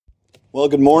Well,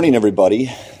 good morning,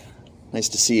 everybody. Nice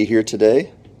to see you here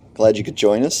today. Glad you could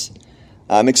join us.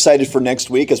 I'm excited for next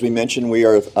week. As we mentioned, we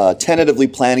are tentatively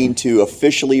planning to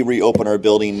officially reopen our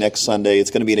building next Sunday.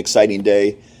 It's going to be an exciting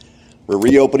day. We're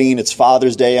reopening. It's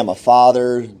Father's Day. I'm a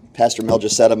father. Pastor Mel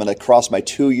just said I'm going to cross my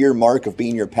 2-year mark of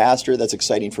being your pastor. That's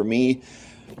exciting for me.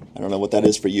 I don't know what that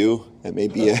is for you. It may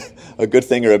be a good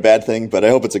thing or a bad thing, but I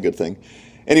hope it's a good thing.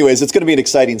 Anyways, it's going to be an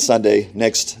exciting Sunday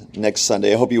next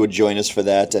Sunday. I hope you would join us for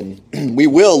that. And we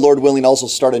will, Lord willing, also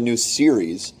start a new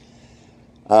series.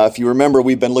 If you remember,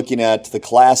 we've been looking at the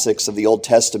classics of the Old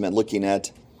Testament, looking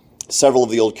at several of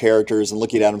the old characters and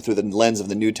looking at them through the lens of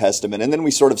the New Testament. And then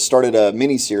we sort of started a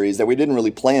mini-series that we didn't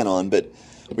really plan on, but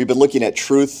we've been looking at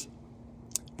truth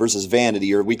versus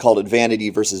vanity, or we called it vanity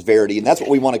versus verity. And that's what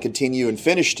we want to continue and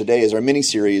finish today as our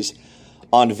mini-series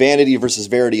on vanity versus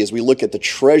verity as we look at the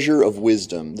treasure of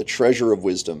wisdom, the treasure of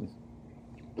wisdom.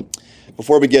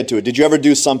 Before we get to it, did you ever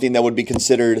do something that would be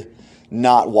considered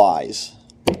not wise?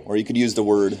 Or you could use the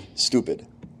word stupid.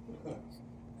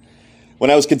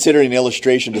 When I was considering an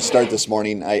illustration to start this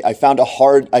morning, I found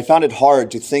it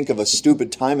hard to think of a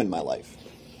stupid time in my life.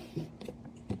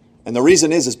 And the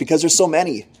reason is because there's so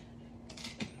many.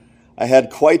 I had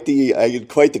quite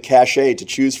the cachet to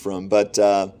choose from, but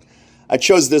I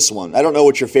chose this one. I don't know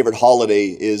what your favorite holiday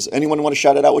is. Anyone want to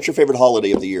shout it out? What's your favorite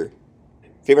holiday of the year?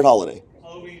 Favorite holiday?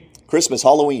 Halloween. Christmas,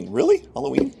 Halloween. Really?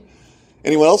 Halloween?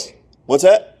 Anyone else? What's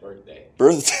that? Birthday.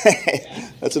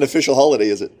 Birthday. That's an official holiday,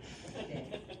 is it?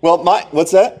 Well,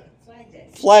 what's that? Flag Day.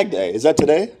 Flag Day. Is that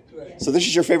today? Right. So this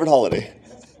is your favorite holiday.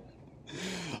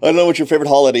 I don't know what your favorite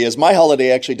holiday is. My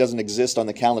holiday actually doesn't exist on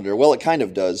the calendar. Well, it kind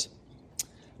of does.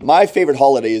 My favorite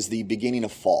holiday is the beginning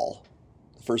of fall.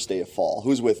 First day of fall.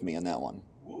 Who's with me on that one?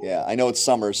 Yeah, I know it's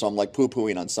summer, so I'm like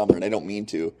poo-pooing on summer, and I don't mean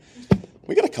to.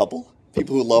 We got a couple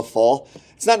people who love fall.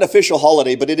 It's not an official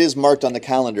holiday, but it is marked on the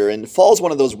calendar, and fall is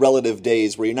one of those relative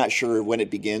days where you're not sure when it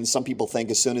begins. Some people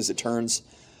think as soon as it turns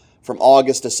from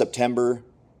August to September,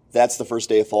 that's the first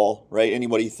day of fall, right?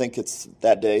 Anybody think it's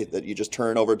that day that you just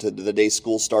turn over to the day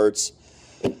school starts?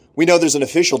 We know there's an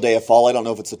official day of fall. I don't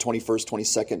know if it's the 21st,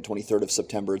 22nd, 23rd of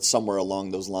September. It's somewhere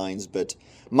along those lines. But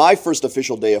my first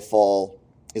official day of fall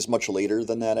is much later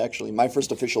than that, actually. My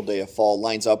first official day of fall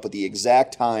lines up with the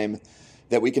exact time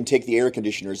that we can take the air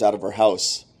conditioners out of our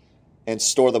house and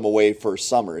store them away for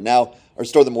summer. Or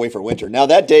store them away for winter. Now,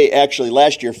 that day actually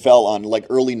last year fell on like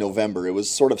early November. It was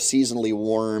sort of seasonally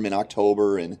warm in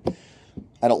October, and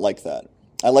I don't like that.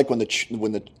 I like when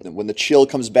the chill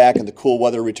comes back and the cool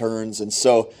weather returns. And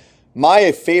so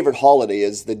my favorite holiday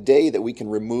is the day that we can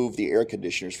remove the air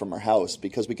conditioners from our house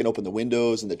because we can open the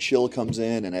windows and the chill comes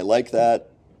in, and I like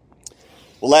that.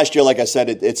 Well, last year, like I said,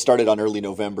 it started on early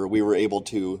November. We were able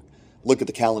to look at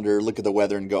the calendar, look at the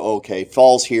weather, and go, okay,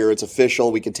 fall's here. It's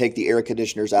official. We can take the air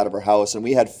conditioners out of our house. And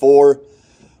we had 4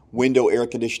 window air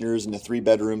conditioners in the 3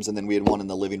 bedrooms, and then we had one in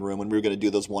the living room, and we were going to do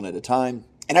those one at a time.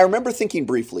 And I remember thinking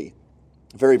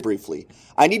very briefly,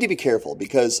 I need to be careful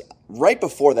because right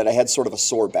before that I had sort of a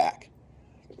sore back.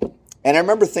 And I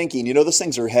remember thinking, those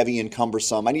things are heavy and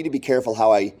cumbersome. I need to be careful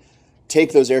how I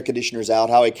take those air conditioners out,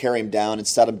 how I carry them down and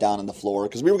set them down on the floor,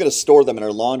 because we were going to store them in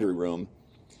our laundry room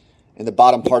in the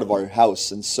bottom part of our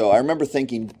house. And so I remember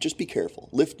thinking, just be careful.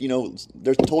 Lift,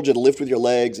 they're told you to lift with your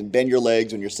legs and bend your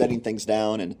legs when you're setting things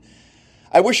down. And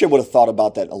I wish I would have thought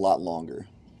about that a lot longer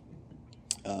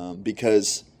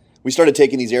because we started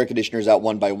taking these air conditioners out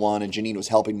one by one, and Janine was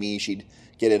helping me. She'd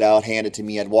get it out, hand it to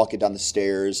me. I'd walk it down the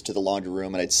stairs to the laundry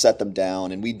room, and I'd set them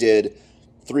down. And we did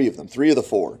 3 of them, 3 of the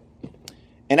 4.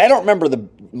 And I don't remember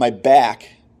my back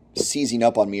seizing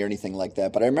up on me or anything like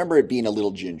that, but I remember it being a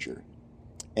little ginger.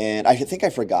 And I think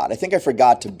I forgot. I think I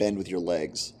forgot to bend with your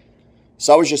legs.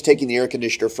 So I was just taking the air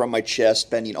conditioner from my chest,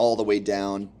 bending all the way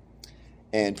down,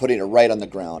 and putting it right on the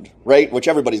ground, right? Which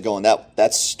everybody's going,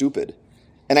 that's stupid.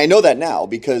 And I know that now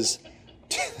because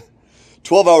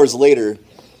 12 hours later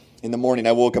in the morning,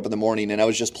 I woke up in the morning and I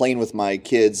was just playing with my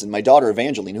kids, and my daughter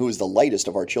Evangeline, who is the lightest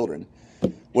of our children,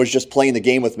 was just playing the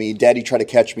game with me. Daddy tried to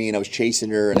catch me and I was chasing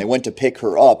her, and I went to pick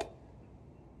her up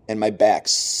and my back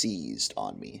seized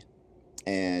on me.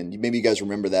 And maybe you guys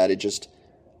remember that.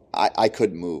 I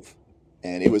couldn't move.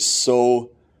 And it was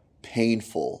so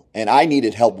painful. And I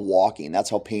needed help walking. That's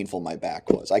how painful my back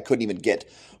was. I couldn't even get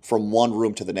from one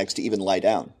room to the next to even lie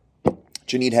down.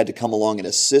 Janine had to come along and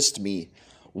assist me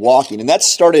walking. And that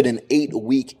started an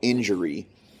 8-week injury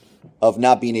of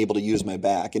not being able to use my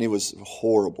back. And it was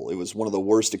horrible. It was one of the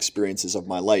worst experiences of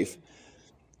my life.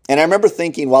 And I remember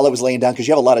thinking while I was laying down, because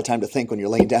you have a lot of time to think when you're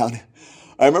laying down,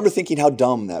 I remember thinking how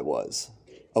dumb that was,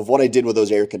 of what I did with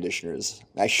those air conditioners.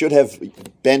 I should have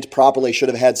bent properly. I should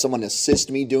have had someone assist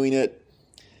me doing it.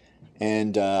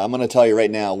 And I'm going to tell you right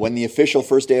now, when the official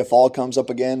first day of fall comes up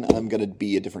again, I'm going to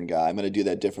be a different guy. I'm going to do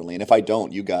that differently. And if I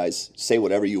don't, you guys, say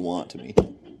whatever you want to me.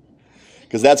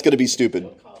 Because that's going to be stupid.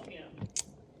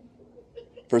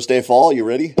 First day of fall, you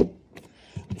ready?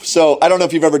 So I don't know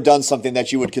if you've ever done something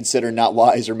that you would consider not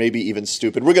wise or maybe even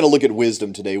stupid. We're going to look at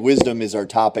wisdom today. Wisdom is our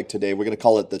topic today. We're going to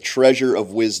call it the treasure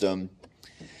of wisdom.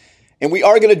 And we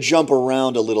are going to jump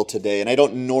around a little today. And I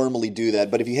don't normally do that.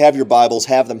 But if you have your Bibles,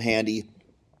 have them handy.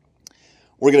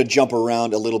 We're going to jump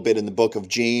around a little bit in the book of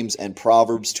James and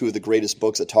Proverbs, two of the greatest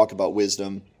books that talk about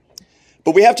wisdom.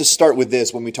 But we have to start with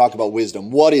this when we talk about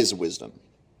wisdom. What is wisdom?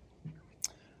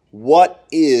 What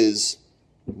is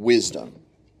wisdom?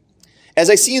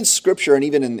 As I see in Scripture and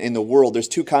even in the world, there's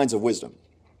two kinds of wisdom.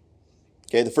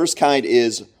 Okay, the first kind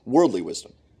is worldly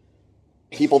wisdom.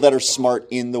 People that are smart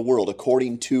in the world,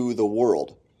 according to the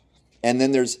world. And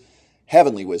then there's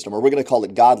heavenly wisdom, or we're going to call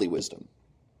it godly wisdom.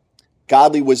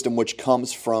 Godly wisdom which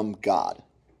comes from God.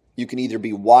 You can either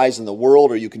be wise in the world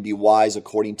or you can be wise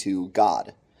according to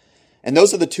God. And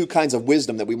those are the two kinds of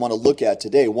wisdom that we want to look at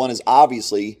today. One is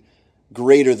obviously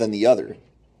greater than the other.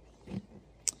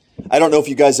 I don't know if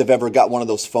you guys have ever got one of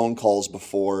those phone calls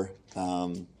before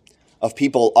of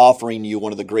people offering you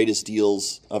one of the greatest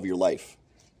deals of your life.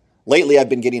 Lately, I've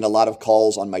been getting a lot of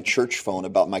calls on my church phone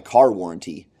about my car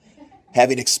warranty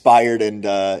having expired and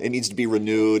it needs to be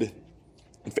renewed.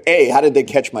 A, how did they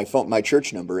catch my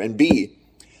church number? And B,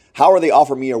 how are they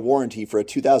offering me a warranty for a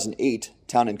 2008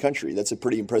 Town & Country? That's a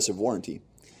pretty impressive warranty.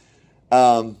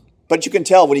 But you can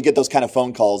tell when you get those kind of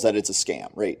phone calls that it's a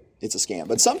scam, right? It's a scam.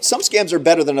 But some scams are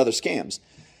better than other scams.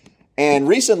 And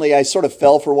recently I sort of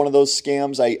fell for one of those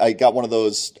scams. I got one of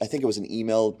those, I think it was an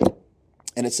email,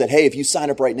 and it said, hey, if you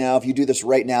sign up right now, if you do this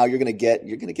right now, you're going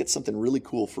to get something really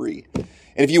cool free. And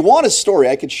if you want a story,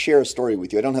 I could share a story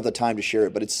with you. I don't have the time to share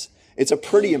it, but it's a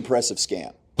pretty impressive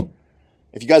scam.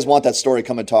 If you guys want that story,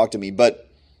 come and talk to me. But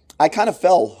I kind of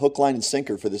fell hook, line, and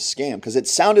sinker for this scam because it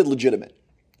sounded legitimate.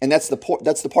 And that's the part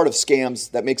of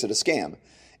scams that makes it a scam,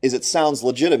 is it sounds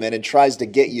legitimate and tries to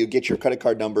get your credit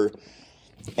card number.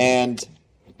 And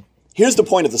here's the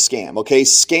point of the scam, okay?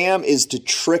 Scam is to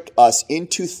trick us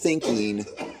into thinking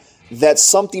that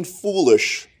something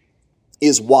foolish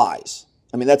is wise.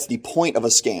 I mean, that's the point of a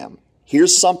scam.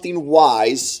 Here's something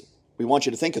wise. We want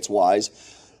you to think it's wise,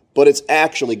 but it's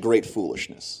actually great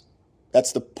foolishness.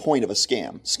 That's the point of a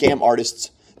scam. Scam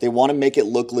artists, they want to make it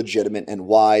look legitimate and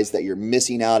wise, that you're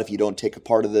missing out if you don't take a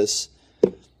part of this.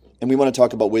 And we want to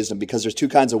talk about wisdom because there's two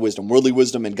kinds of wisdom, worldly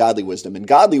wisdom and godly wisdom. And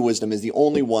godly wisdom is the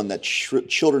only one that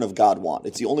children of God want.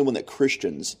 It's the only one that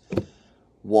Christians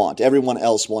want. Everyone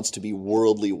else wants to be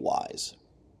worldly wise.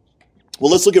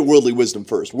 Well, let's look at worldly wisdom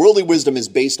first. Worldly wisdom is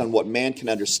based on what man can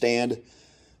understand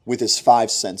with his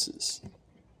five senses.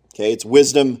 Okay, it's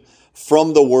wisdom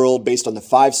from the world based on the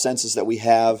five senses that we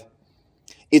have.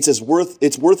 It's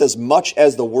worth as much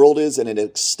as the world is, and it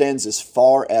extends as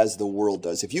far as the world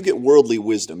does. If you get worldly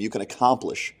wisdom, you can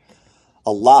accomplish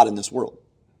a lot in this world.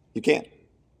 You can.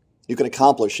 You can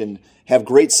accomplish and have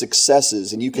great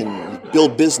successes, and you can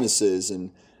build businesses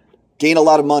and gain a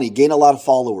lot of money, gain a lot of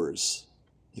followers.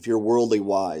 If you're worldly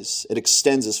wise, it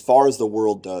extends as far as the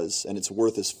world does, and it's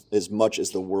worth as much as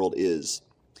the world is.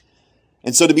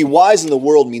 And so to be wise in the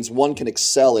world means one can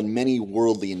excel in many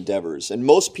worldly endeavors. And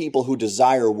most people who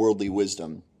desire worldly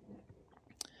wisdom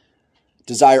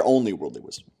desire only worldly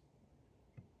wisdom.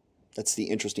 That's the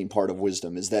interesting part of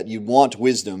wisdom, is that you want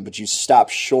wisdom, but you stop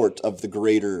short of the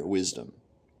greater wisdom.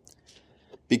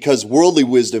 Because worldly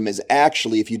wisdom is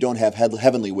actually, if you don't have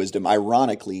heavenly wisdom,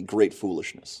 ironically, great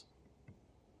foolishness.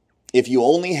 If you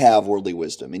only have worldly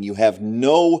wisdom and you have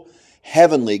no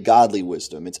heavenly godly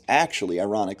wisdom, it's actually,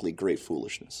 ironically, great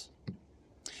foolishness.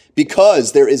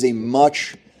 Because there is a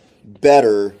much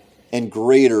better and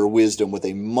greater wisdom with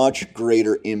a much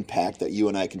greater impact that you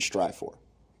and I can strive for.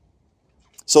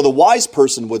 So the wise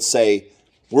person would say,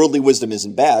 worldly wisdom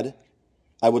isn't bad.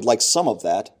 I would like some of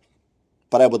that,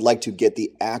 but I would like to get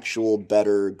the actual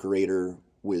better, greater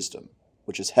wisdom,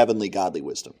 which is heavenly godly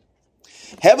wisdom.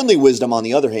 Heavenly wisdom, on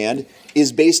the other hand,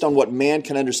 is based on what man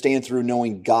can understand through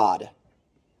knowing God.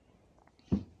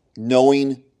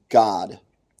 Knowing God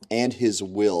and his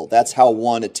will. That's how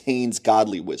one attains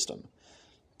godly wisdom.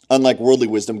 Unlike worldly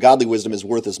wisdom, godly wisdom is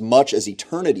worth as much as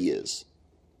eternity is.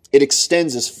 It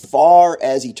extends as far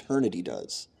as eternity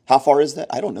does. How far is that?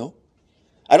 I don't know.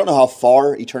 I don't know how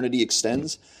far eternity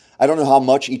extends. I don't know how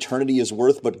much eternity is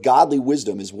worth, but godly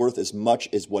wisdom is worth as much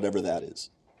as whatever that is.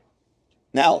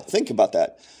 Now, think about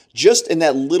that. Just in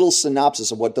that little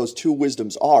synopsis of what those two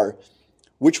wisdoms are,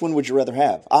 which one would you rather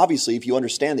have? Obviously, if you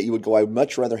understand that, you would go, I would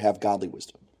much rather have godly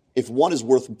wisdom. If one is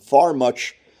worth far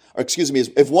much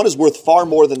if one is worth far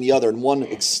more than the other and one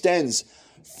extends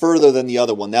further than the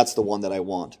other one, that's the one that I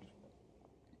want.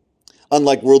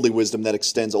 Unlike worldly wisdom that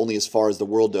extends only as far as the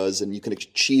world does, and you can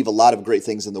achieve a lot of great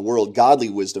things in the world, godly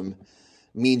wisdom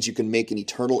means you can make an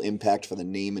eternal impact for the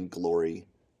name and glory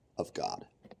of God.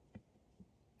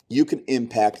 You can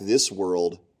impact this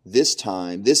world, this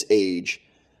time, this age,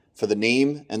 for the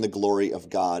name and the glory of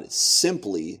God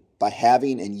simply by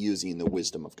having and using the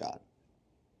wisdom of God.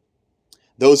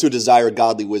 Those who desire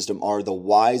godly wisdom are the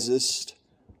wisest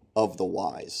of the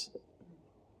wise.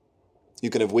 You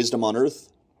can have wisdom on earth,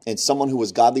 and someone who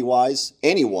is godly wise,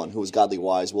 anyone who is godly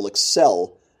wise, will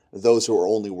excel those who are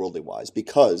only worldly wise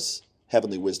because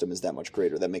heavenly wisdom is that much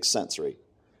greater. That makes sense, right?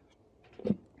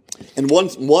 And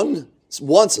once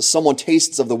someone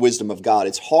tastes of the wisdom of God,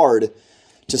 it's hard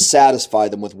to satisfy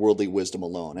them with worldly wisdom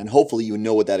alone. And hopefully you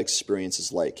know what that experience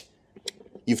is like.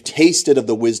 You've tasted of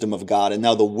the wisdom of God, and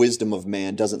now the wisdom of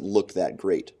man doesn't look that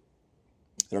great.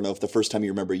 I don't know if the first time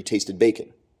you remember you tasted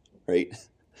bacon, right?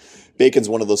 Bacon's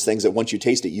one of those things that once you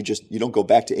taste it, you don't go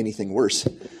back to anything worse.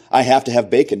 I have to have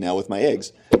bacon now with my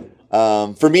eggs.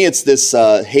 For me, it's this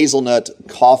hazelnut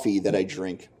coffee that I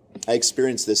drink. I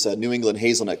experienced this New England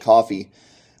hazelnut coffee.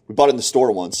 We bought it in the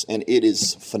store once, and it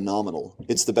is phenomenal.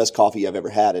 It's the best coffee I've ever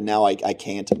had, and now I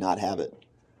can't not have it.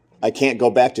 I can't go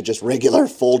back to just regular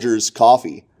Folgers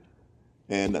coffee.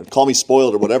 And call me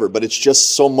spoiled or whatever, but it's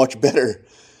just so much better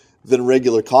than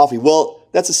regular coffee. Well,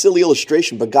 that's a silly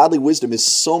illustration, but godly wisdom is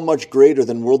so much greater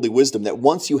than worldly wisdom that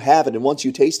once you have it and once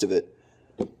you taste of it,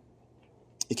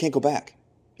 you can't go back.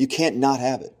 You can't not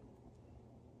have it.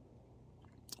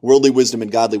 Worldly wisdom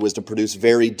and godly wisdom produce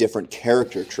very different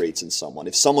character traits in someone.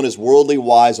 If someone is worldly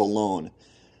wise alone,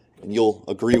 and you'll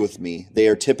agree with me, they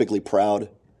are typically proud,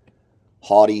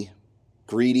 haughty,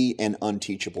 greedy, and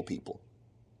unteachable people.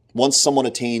 Once someone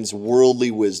attains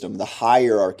worldly wisdom, the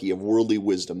hierarchy of worldly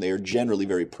wisdom, they are generally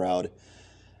very proud,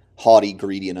 haughty,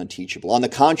 greedy, and unteachable. On the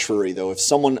contrary, though, if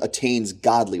someone attains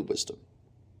godly wisdom,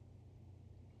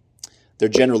 they're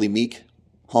generally meek,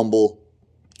 humble,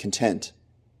 content,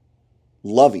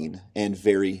 loving, and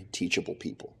very teachable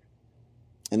people.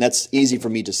 And that's easy for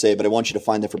me to say, but I want you to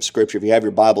find that from Scripture. If you have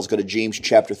your Bibles, go to James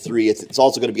chapter 3. It's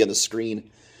also going to be on the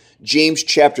screen. James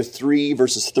chapter 3,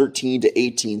 verses 13 to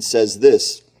 18 says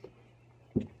this.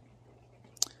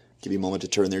 Give you a moment to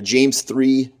turn there. James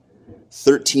 3,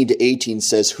 13 to 18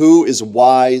 says, "Who is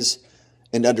wise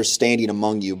and understanding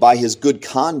among you? By his good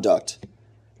conduct,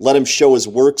 let him show his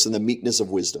works in the meekness of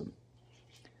wisdom.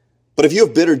 But if you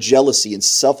have bitter jealousy and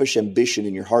selfish ambition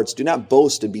in your hearts, do not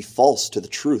boast and be false to the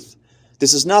truth.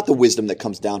 This is not the wisdom that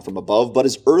comes down from above, but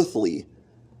is earthly,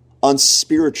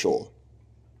 unspiritual,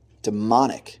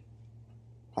 demonic."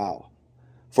 Wow.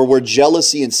 "For where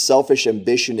jealousy and selfish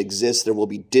ambition exist, there will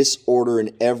be disorder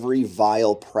in every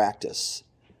vile practice.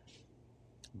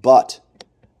 But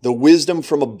the wisdom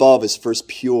from above is first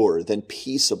pure, then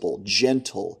peaceable,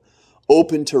 gentle,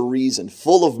 open to reason,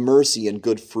 full of mercy and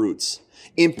good fruits,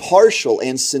 impartial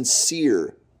and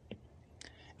sincere.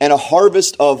 And a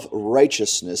harvest of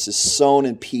righteousness is sown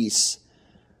in peace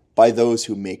by those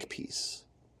who make peace."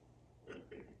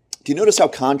 Do you notice how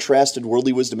contrasted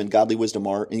worldly wisdom and godly wisdom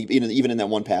are, even in that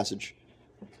one passage?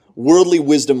 Worldly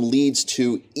wisdom leads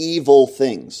to evil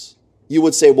things. You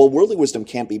would say, well, worldly wisdom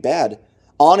can't be bad.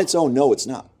 On its own, no, it's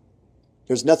not.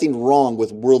 There's nothing wrong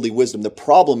with worldly wisdom. The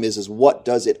problem is what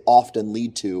does it often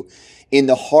lead to in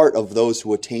the heart of those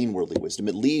who attain worldly wisdom?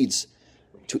 It leads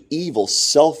to evil,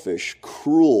 selfish,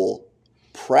 cruel,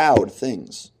 proud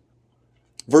things.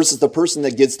 Versus the person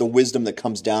that gets the wisdom that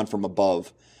comes down from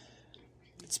above.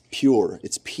 It's pure,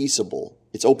 it's peaceable,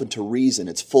 it's open to reason,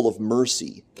 it's full of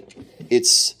mercy,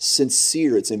 it's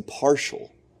sincere, it's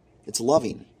impartial, it's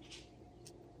loving.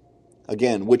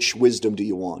 Again, which wisdom do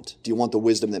you want? Do you want the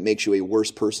wisdom that makes you a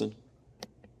worse person?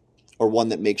 Or one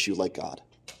that makes you like God?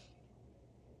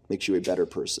 Makes you a better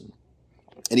person?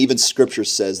 And even Scripture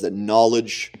says that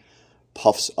knowledge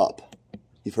puffs up.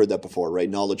 You've heard that before, right?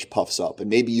 Knowledge puffs up. And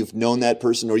maybe you've known that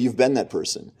person or you've been that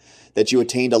person. That you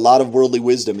attained a lot of worldly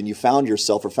wisdom and you found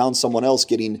yourself or found someone else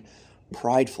getting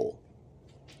prideful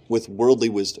with worldly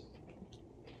wisdom.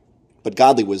 But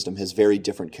godly wisdom has very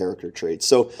different character traits.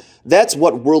 So that's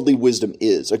what worldly wisdom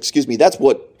is. That's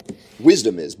what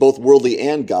wisdom is, both worldly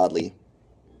and godly.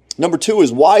 Number two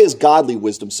is, why is godly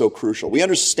wisdom so crucial? We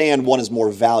understand one is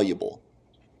more valuable.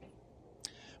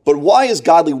 But why is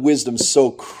godly wisdom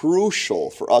so crucial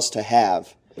for us to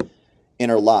have in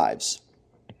our lives?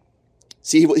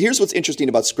 See, here's what's interesting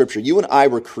about Scripture. You and I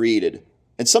were created,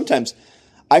 and sometimes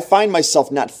I find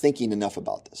myself not thinking enough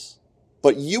about this,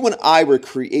 but you and I were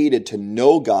created to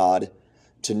know God,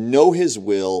 to know His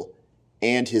will,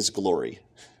 and his glory.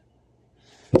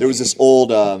 There was this old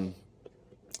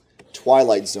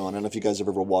Twilight Zone. I don't know if you guys have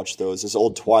ever watched those. This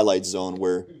old Twilight Zone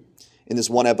where in this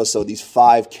one episode, these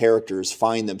 5 characters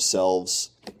find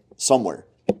themselves somewhere.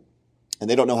 And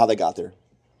they don't know how they got there.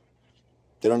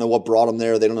 They don't know what brought them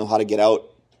there. They don't know how to get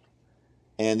out.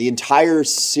 And the entire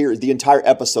series, the entire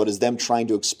episode is them trying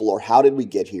to explore, how did we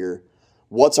get here?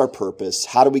 What's our purpose?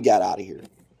 How do we get out of here?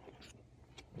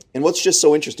 And what's just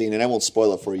so interesting, and I won't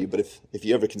spoil it for you, but if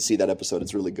you ever can see that episode,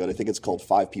 it's really good. I think it's called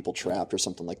 5 People Trapped or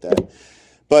something like that.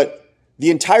 But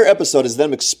the entire episode is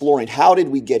them exploring, how did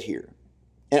we get here?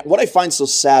 And what I find so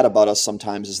sad about us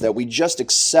sometimes is that we just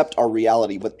accept our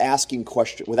reality without asking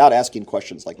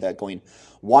questions like that, going,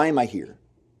 why am I here?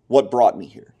 What brought me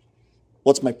here?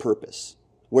 What's my purpose?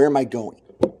 Where am I going?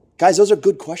 Guys, those are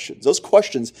good questions. Those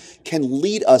questions can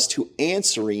lead us to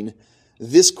answering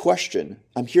this question.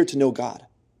 I'm here to know God.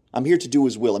 I'm here to do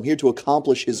his will. I'm here to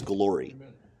accomplish his glory.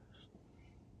 Amen.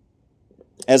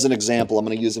 As an example, I'm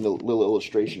going to use a little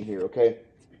illustration here, okay?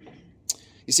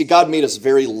 You see, God made us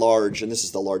very large, and this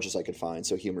is the largest I could find,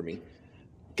 so humor me.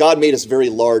 God made us very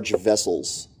large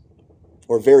vessels,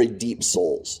 or very deep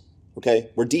souls, okay?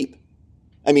 We're deep.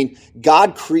 I mean,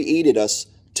 God created us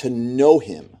to know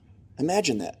him.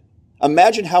 Imagine that.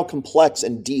 Imagine how complex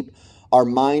and deep our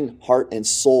mind, heart, and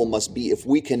soul must be if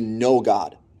we can know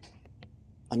God.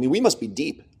 I mean, we must be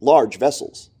deep, large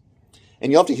vessels.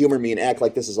 And you'll have to humor me and act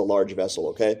like this is a large vessel,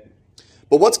 okay?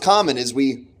 But what's common is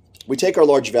we take our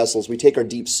large vessels, we take our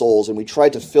deep souls, and we try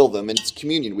to fill them. And it's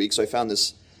communion week, so I found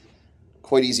this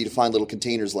quite easy to find, little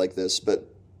containers like this. But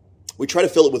we try to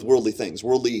fill it with worldly things,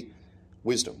 worldly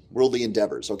wisdom, worldly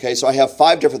endeavors, okay? So I have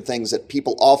 5 different things that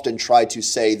people often try to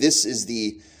say, this is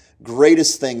the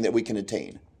greatest thing that we can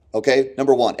attain, okay?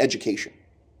 Number 1, education.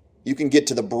 You can get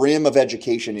to the brim of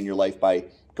education in your life by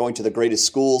going to the greatest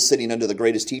schools, sitting under the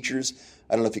greatest teachers.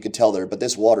 I don't know if you can tell there, but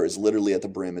this water is literally at the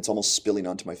brim. It's almost spilling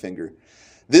onto my finger.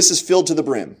 This is filled to the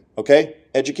brim, okay?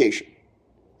 Education.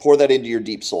 Pour that into your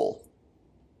deep soul.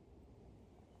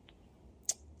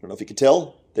 I don't know if you can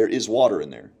tell. There is water in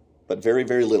there, but very,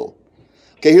 very little.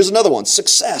 Okay, here's another one.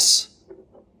 Success.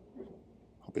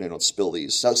 Hoping I don't spill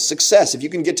these. So success. If you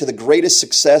can get to the greatest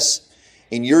success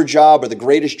in your job or the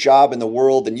greatest job in the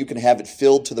world, then you can have it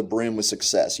filled to the brim with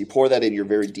success. You pour that in your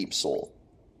very deep soul.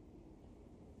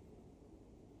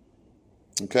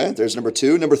 Okay, there's number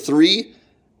 2. Number 3,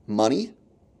 money.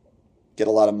 Get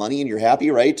a lot of money and you're happy,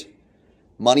 right?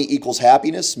 Money equals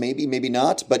happiness, maybe, maybe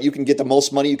not. But you can get the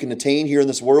most money you can attain here in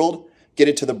this world. Get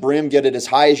it to the brim, get it as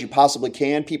high as you possibly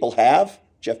can. People have.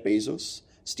 Jeff Bezos,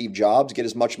 Steve Jobs, get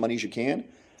as much money as you can.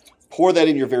 Pour that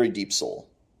in your very deep soul.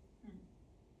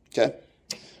 Okay?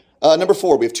 Number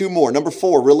 4, we have 2 more. Number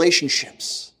 4,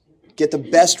 relationships. Get the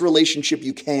best relationship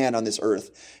you can on this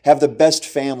earth. Have the best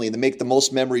family and make the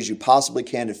most memories you possibly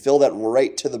can and fill that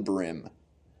right to the brim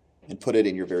and put it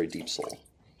in your very deep soul.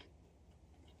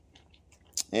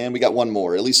 And we got one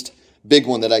more, at least big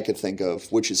one that I could think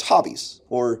of, which is hobbies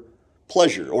or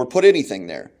pleasure, or put anything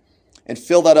there. And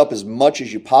fill that up as much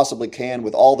as you possibly can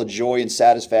with all the joy and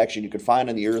satisfaction you can find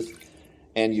on the earth.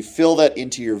 And you fill that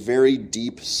into your very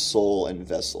deep soul and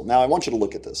vessel. Now, I want you to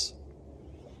look at this.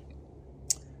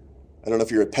 I don't know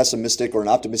if you're a pessimistic or an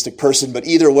optimistic person, but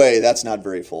either way, that's not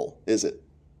very full, is it?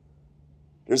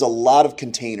 There's a lot of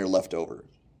container left over.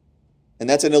 And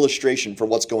that's an illustration for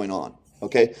what's going on,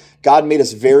 okay? God made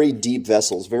us very deep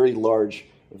vessels, very large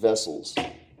vessels.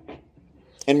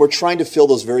 And we're trying to fill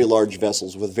those very large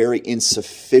vessels with very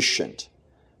insufficient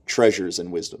treasures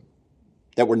and wisdom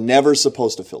that were never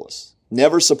supposed to fill us,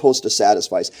 never supposed to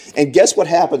satisfy us. And guess what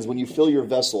happens when you fill your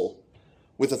vessel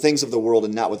with the things of the world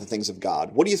and not with the things of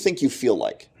God? What do you think you feel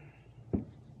like?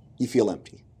 You feel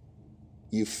empty.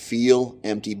 You feel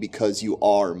empty because you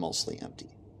are mostly empty.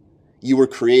 You were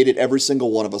created, every single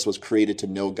one of us was created to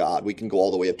know God. We can go all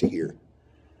the way up to here.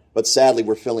 But sadly,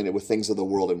 we're filling it with things of the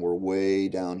world and we're way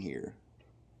down here.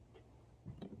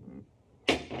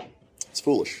 It's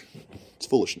foolish. It's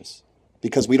foolishness.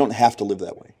 Because we don't have to live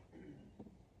that way.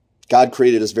 God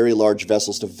created us very large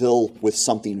vessels to fill with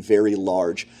something very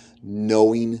large,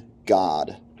 knowing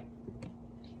God.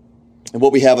 And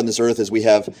what we have on this earth is we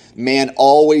have man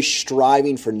always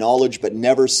striving for knowledge but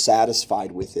never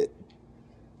satisfied with it.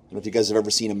 I don't know if you guys have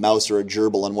ever seen a mouse or a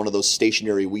gerbil on one of those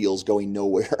stationary wheels going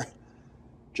nowhere.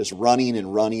 Just running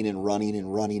and running and running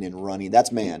and running and running.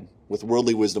 That's man with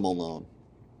worldly wisdom alone.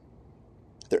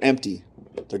 They're empty.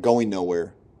 They're going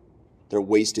nowhere. They're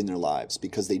wasting their lives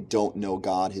because they don't know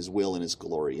God, his will, and his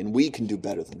glory. And we can do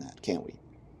better than that, can't we?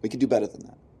 We can do better than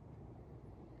that.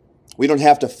 We don't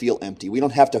have to feel empty. We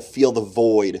don't have to feel the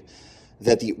void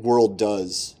that the world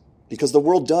does because the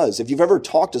world does. If you've ever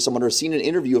talked to someone or seen an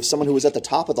interview of someone who was at the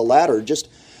top of the ladder, just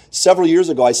several years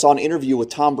ago, I saw an interview with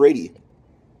Tom Brady.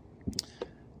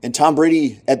 And Tom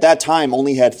Brady, at that time,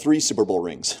 only had 3 Super Bowl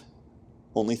rings.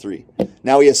 Only 3.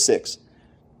 Now he has 6.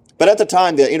 But at the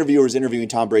time, the interviewer was interviewing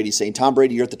Tom Brady, saying, Tom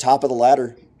Brady, you're at the top of the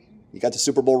ladder. You got the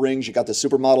Super Bowl rings. You got the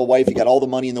supermodel wife. You got all the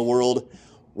money in the world.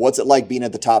 What's it like being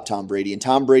at the top, Tom Brady? And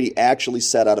Tom Brady actually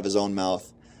said out of his own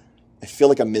mouth, I feel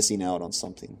like I'm missing out on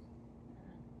something.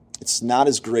 It's not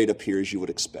as great up here as you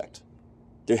would expect.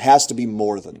 There has to be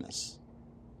more than this.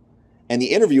 And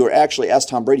the interviewer actually asked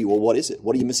Tom Brady, well, what is it?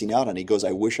 What are you missing out on? He goes,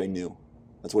 I wish I knew.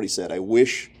 That's what he said. I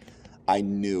wish I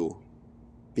knew.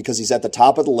 Because he's at the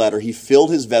top of the ladder. He filled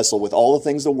his vessel with all the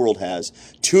things the world has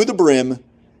to the brim,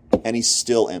 and he's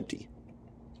still empty.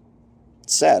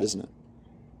 It's sad, isn't it?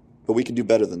 But we can do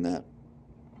better than that.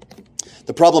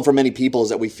 The problem for many people is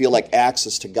that we feel like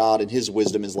access to God and his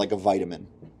wisdom is like a vitamin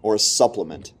or a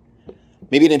supplement.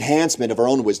 Maybe an enhancement of our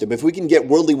own wisdom. If we can get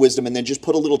worldly wisdom and then just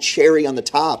put a little cherry on the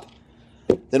top,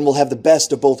 then we'll have the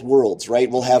best of both worlds, right?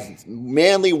 We'll have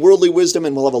manly, worldly wisdom,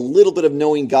 and we'll have a little bit of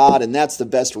knowing God, and that's the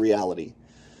best reality.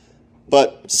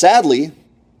 But sadly,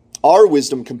 our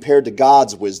wisdom compared to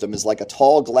God's wisdom is like a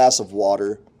tall glass of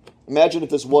water. Imagine if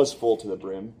this was full to the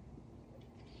brim,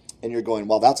 and you're going,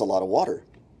 well, that's a lot of water.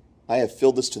 I have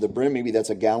filled this to the brim. Maybe that's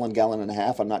a gallon, gallon and a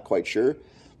half. I'm not quite sure.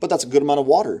 But that's a good amount of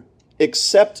water.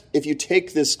 Except if you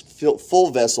take this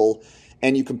full vessel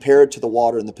and you compare it to the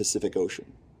water in the Pacific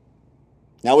Ocean.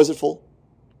 Now is it full?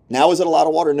 Now is it a lot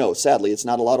of water? No, sadly, it's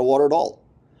not a lot of water at all.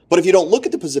 But if you don't look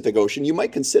at the Pacific Ocean, you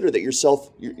might consider that yourself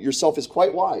is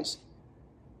quite wise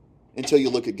until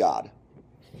you look at God.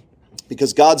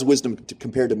 Because God's wisdom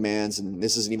compared to man's, and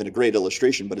this isn't even a great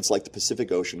illustration, but it's like the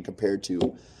Pacific Ocean compared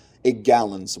to a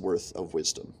gallon's worth of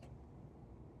wisdom.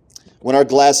 When our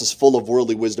glass is full of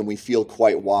worldly wisdom, we feel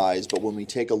quite wise, but when we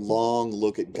take a long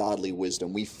look at godly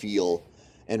wisdom, we feel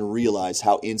and realize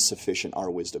how insufficient our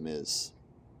wisdom is.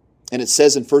 And it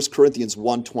says in 1 Corinthians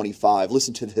 1:25,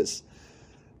 listen to this,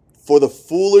 for the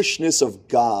foolishness of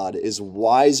God is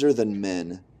wiser than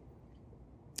men,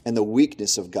 and the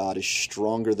weakness of God is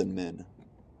stronger than men.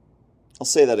 I'll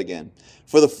say that again.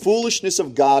 For the foolishness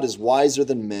of God is wiser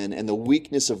than men, and the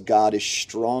weakness of God is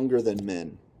stronger than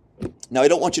men. Now, I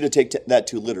don't want you to take that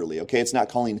too literally, okay? It's not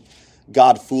calling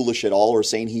God foolish at all or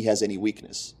saying he has any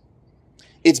weakness.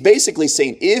 It's basically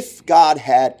saying if God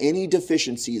had any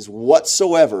deficiencies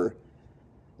whatsoever,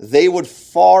 they would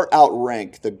far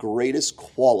outrank the greatest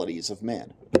qualities of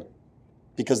man,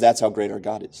 because that's how great our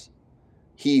God is.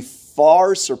 He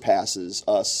far surpasses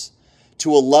us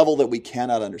to a level that we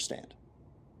cannot understand.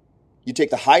 You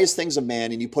take the highest things of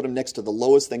man and you put them next to the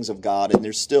lowest things of God, and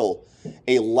there's still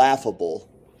a laughable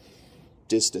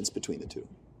distance between the two.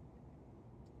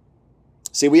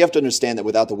 See, we have to understand that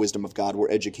without the wisdom of God, we're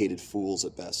educated fools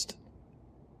at best.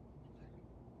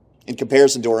 In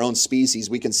comparison to our own species,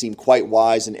 we can seem quite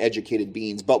wise and educated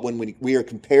beings, but when we are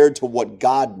compared to what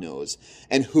God knows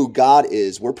and who God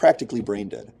is, we're practically brain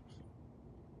dead.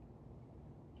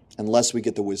 Unless we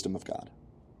get the wisdom of God.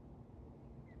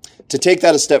 To take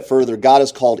that a step further, God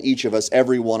has called each of us,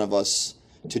 every one of us,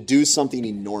 to do something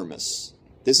enormous.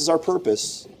 This is our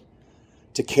purpose,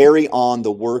 to carry on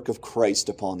the work of Christ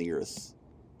upon the earth.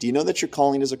 Do you know that your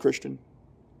calling as a Christian?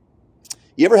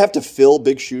 You ever have to fill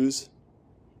big shoes?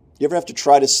 You ever have to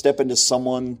try to step into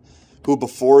someone who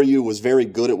before you was very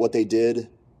good at what they did?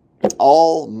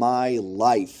 All my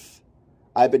life,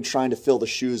 I've been trying to fill the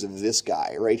shoes of this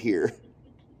guy right here.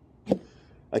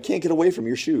 I can't get away from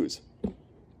your shoes.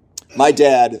 My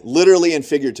dad, literally and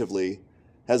figuratively,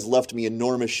 has left me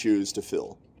enormous shoes to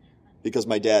fill. Because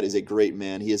my dad is a great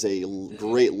man. He has a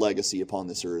great legacy upon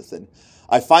this earth. And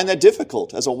I find that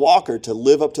difficult as a walker to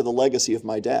live up to the legacy of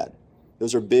my dad.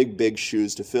 Those are big, big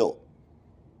shoes to fill.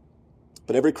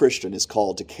 But every Christian is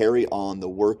called to carry on the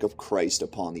work of Christ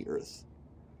upon the earth.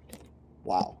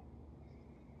 Wow.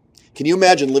 Can you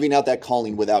imagine living out that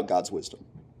calling without God's wisdom?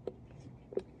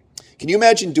 Can you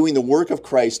imagine doing the work of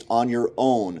Christ on your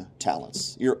own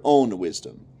talents, your own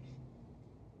wisdom?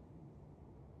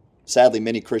 Sadly,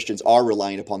 many Christians are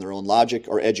relying upon their own logic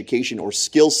or education or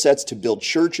skill sets to build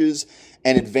churches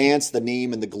and advance the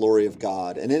name and the glory of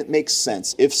God. And it makes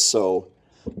sense, if so,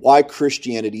 why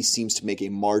Christianity seems to make a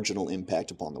marginal impact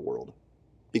upon the world.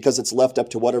 Because it's left up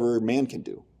to whatever man can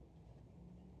do.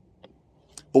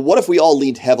 But what if we all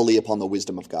leaned heavily upon the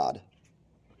wisdom of God?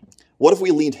 What if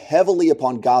we leaned heavily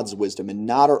upon God's wisdom and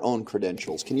not our own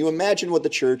credentials? Can you imagine what the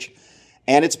church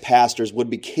and its pastors would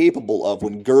be capable of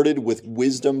when girded with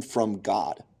wisdom from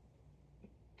God?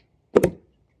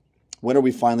 When are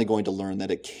we finally going to learn that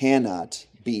it cannot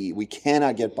be. We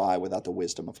cannot get by without the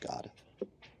wisdom of God.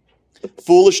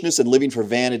 Foolishness and living for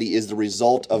vanity is the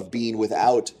result of being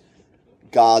without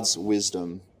God's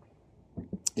wisdom.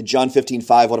 In John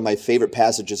 15:5, one of my favorite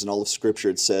passages in all of Scripture,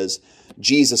 it says,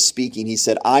 Jesus speaking, he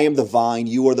said, I am the vine,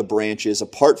 you are the branches.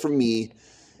 Apart from me,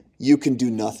 you can do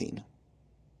nothing.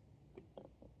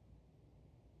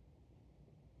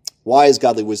 Why is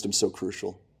godly wisdom so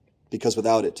crucial? Because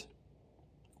without it,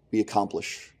 we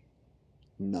accomplish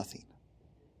nothing.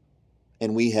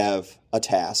 And we have a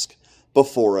task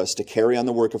before us to carry on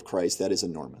the work of Christ that is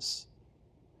enormous.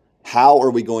 How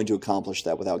are we going to accomplish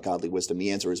that without godly wisdom?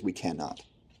 The answer is we cannot.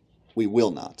 We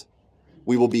will not.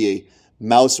 We will be a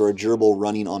mouse or a gerbil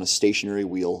running on a stationary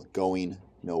wheel, going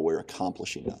nowhere,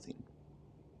 accomplishing nothing.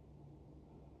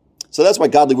 So that's why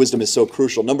godly wisdom is so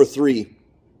crucial. Number 3,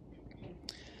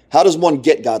 how does one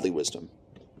get godly wisdom?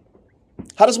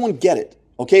 How does one get it?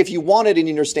 Okay, if you want it and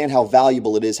you understand how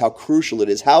valuable it is, how crucial it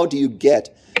is, how do you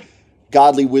get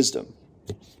godly wisdom?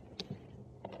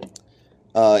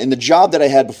 In the job that I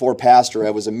had before pastor, I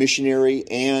was a missionary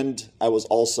and I was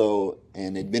also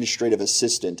an administrative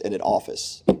assistant in an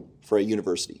office for a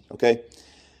university, okay?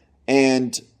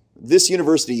 And this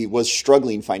university was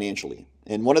struggling financially.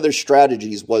 And one of their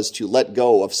strategies was to let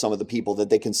go of some of the people that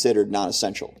they considered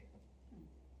non-essential,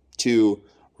 to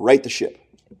right the ship.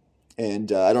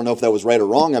 And I don't know if that was right or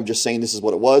wrong. I'm just saying this is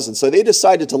what it was. And so they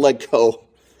decided to let go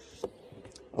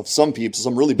of some people,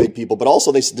 some really big people, but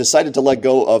also they decided to let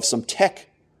go of some tech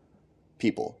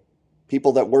people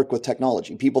that work with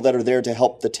technology, people that are there to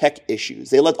help the tech issues.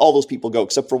 They let all those people go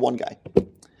except for one guy.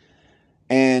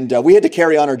 And we had to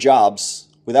carry on our jobs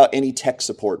without any tech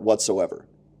support whatsoever.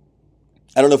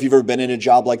 I don't know if you've ever been in a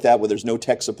job like that where there's no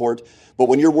tech support, but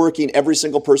when you're working, every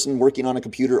single person working on a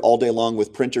computer all day long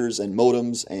with printers and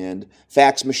modems and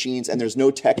fax machines, and there's no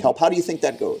tech help, how do you think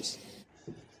that goes?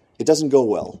 It doesn't go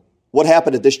well. What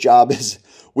happened at this job is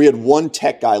we had one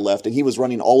tech guy left, and he was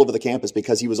running all over the campus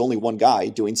because he was only one guy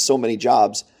doing so many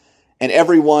jobs, and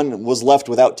everyone was left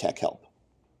without tech help.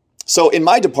 So in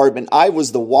my department, I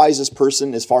was the wisest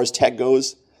person as far as tech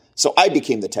goes, so I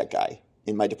became the tech guy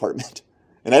in my department.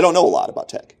 And I don't know a lot about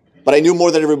tech, but I knew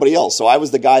more than everybody else. So I was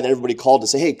the guy that everybody called to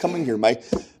say, hey, come in here.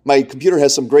 My computer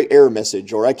has some great error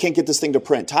message, or I can't get this thing to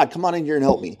print. Todd, come on in here and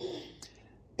help me.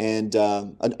 And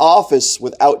an office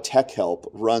without tech help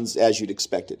runs as you'd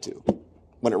expect it to.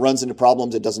 When it runs into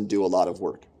problems, it doesn't do a lot of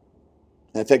work.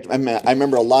 And in fact, I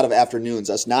remember a lot of afternoons,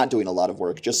 us not doing a lot of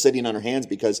work, just sitting on our hands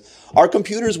because our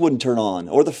computers wouldn't turn on,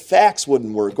 or the fax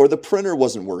wouldn't work, or the printer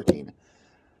wasn't working.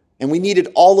 And we needed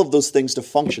all of those things to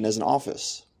function as an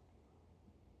office.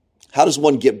 How does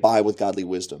one get by with godly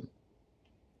wisdom?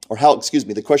 Or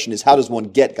the question is, how does one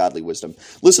get godly wisdom?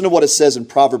 Listen to what it says in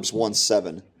Proverbs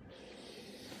 1:7.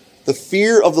 The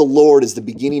fear of the Lord is the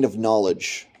beginning of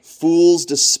knowledge. Fools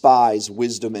despise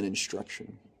wisdom and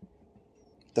instruction.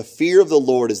 The fear of the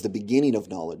Lord is the beginning of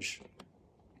knowledge.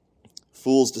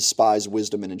 Fools despise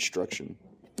wisdom and instruction.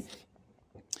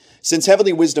 Since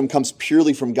heavenly wisdom comes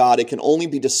purely from God, it can only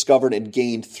be discovered and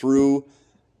gained through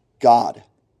God.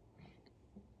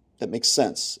 That makes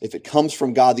sense. If it comes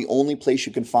from God, the only place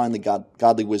you can find the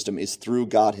godly wisdom is through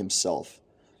God himself.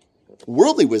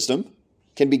 Worldly wisdom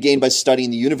can be gained by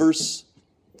studying the universe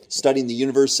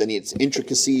and its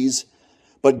intricacies.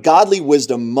 But godly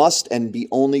wisdom must and be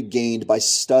only gained by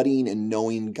studying and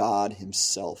knowing God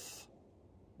himself.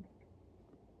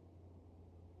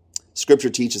 Scripture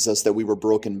teaches us that we were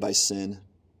broken by sin,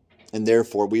 and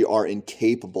therefore we are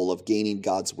incapable of gaining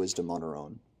God's wisdom on our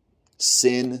own.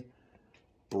 Sin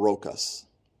broke us.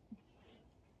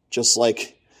 Just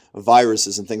like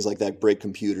viruses and things like that break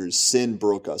computers, sin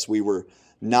broke us. We were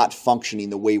not functioning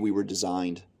the way we were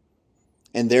designed.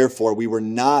 And therefore we were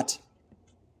not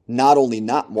only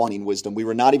not wanting wisdom, we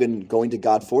were not even going to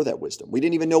God for that wisdom. We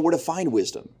didn't even know where to find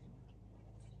wisdom.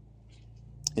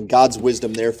 And God's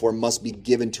wisdom, therefore, must be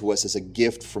given to us as a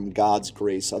gift from God's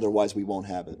grace. Otherwise, we won't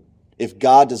have it. If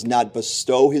God does not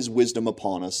bestow his wisdom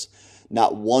upon us,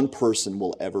 not one person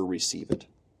will ever receive it.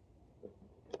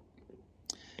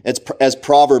 As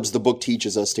Proverbs, the book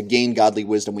teaches us, to gain godly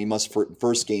wisdom, we must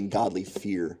first gain godly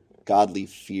fear. Godly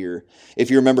fear. If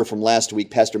you remember from last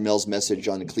week, Pastor Mel's message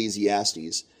on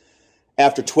Ecclesiastes,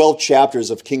 after 12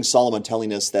 chapters of King Solomon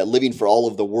telling us that living for all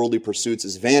of the worldly pursuits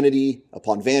is vanity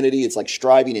upon vanity, it's like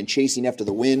striving and chasing after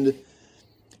the wind,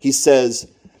 he says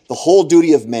the whole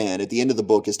duty of man at the end of the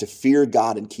book is to fear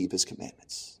God and keep his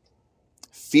commandments.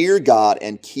 Fear God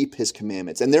and keep his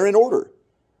commandments. And they're in order.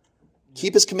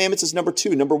 Keep his commandments is number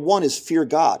 2. Number 1 is fear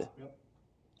God.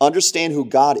 Understand who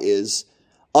God is.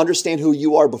 Understand who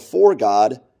you are before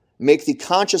God. make the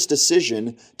conscious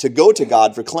decision to go to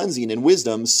God for cleansing and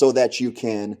wisdom so that you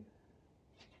can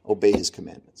obey his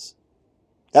commandments.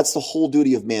 That's the whole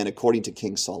duty of man according to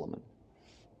King Solomon.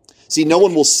 See, no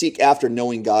one will seek after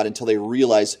knowing God until they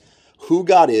realize who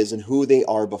God is and who they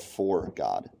are before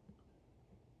God.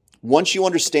 Once you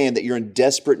understand that you're in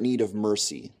desperate need of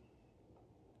mercy,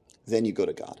 then you go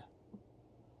to God.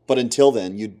 But until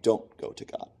then, you don't go to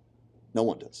God. No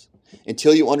one does.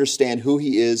 Until you understand who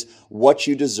he is, what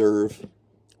you deserve,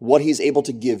 what he's able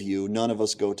to give you, none of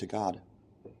us go to God.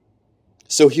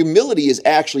 So humility is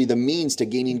actually the means to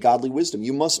gaining godly wisdom.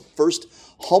 You must first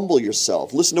humble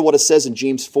yourself. Listen to what it says in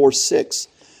James 4:6.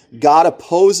 God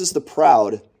opposes the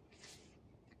proud,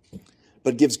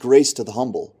 but gives grace to the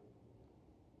humble.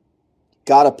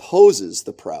 God opposes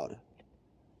the proud,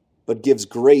 but gives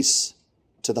grace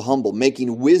to the humble,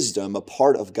 making wisdom a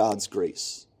part of God's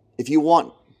grace. If you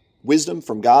want wisdom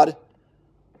from God,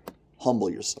 humble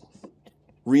yourself.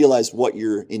 Realize what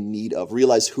you're in need of.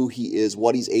 Realize who he is,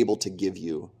 what he's able to give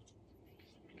you.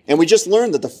 And we just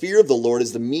learned that the fear of the Lord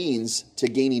is the means to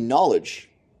gaining knowledge.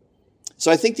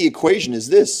 So I think the equation is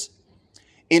this.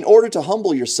 In order to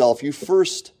humble yourself, you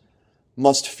first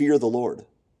must fear the Lord.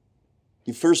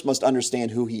 You first must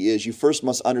understand who he is. You first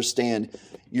must understand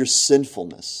your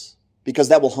sinfulness, because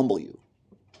that will humble you.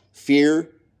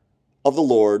 Fear of the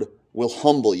Lord will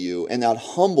humble you, and that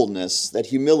humbleness, that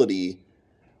humility,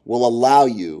 will allow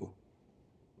you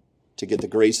to get the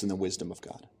grace and the wisdom of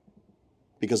God.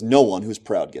 Because no one who's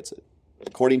proud gets it.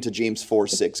 According to James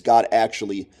 4:6, God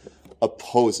actually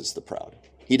opposes the proud.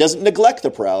 He doesn't neglect the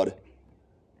proud.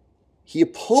 He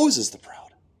opposes the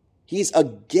proud. He's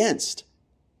against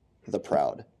the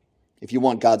proud. If you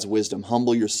want God's wisdom,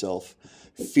 humble yourself,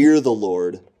 fear the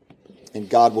Lord, and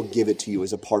God will give it to you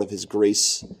as a part of his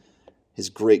grace, his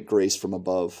great grace from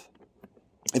above.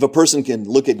 If a person can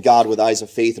look at God with eyes of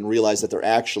faith and realize that they're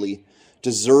actually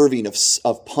deserving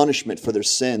of punishment for their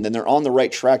sin, then they're on the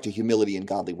right track to humility and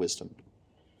godly wisdom.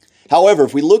 However,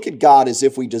 if we look at God as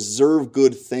if we deserve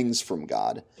good things from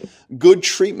God, good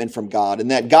treatment from God,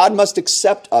 and that God must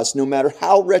accept us no matter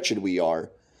how wretched we are,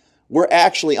 we're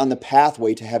actually on the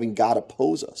pathway to having God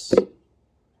oppose us.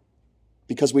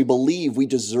 Because we believe we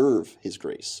deserve his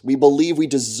grace. We believe we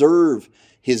deserve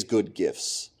his good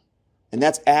gifts. And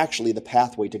that's actually the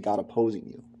pathway to God opposing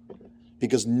you.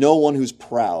 Because no one who's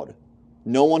proud,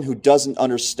 no one who doesn't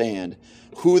understand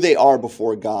who they are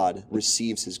before God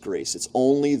receives his grace. It's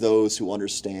only those who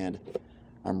understand,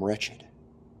 I'm wretched.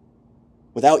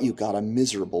 Without you, God, I'm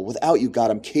miserable. Without you,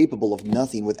 God, I'm capable of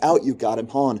nothing. Without you, God, I'm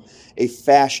on a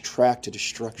fast track to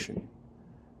destruction.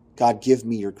 God, give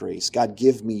me your grace. God,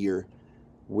 give me your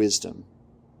wisdom.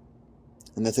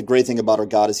 And that's the great thing about our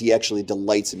God is he actually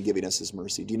delights in giving us his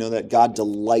mercy. Do you know that? God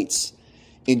delights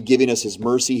in giving us his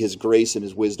mercy, his grace, and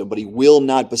his wisdom, but he will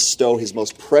not bestow his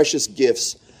most precious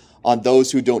gifts on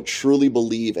those who don't truly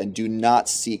believe and do not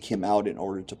seek him out in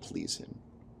order to please him.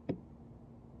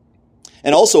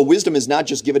 And also, wisdom is not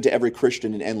just given to every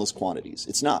Christian in endless quantities.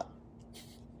 It's not.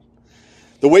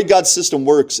 The way God's system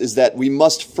works is that we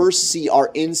must first see our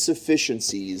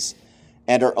insufficiencies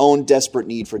and our own desperate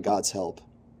need for God's help.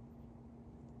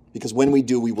 Because when we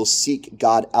do, we will seek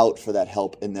God out for that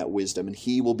help and that wisdom, and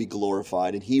he will be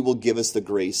glorified, and he will give us the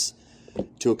grace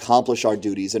to accomplish our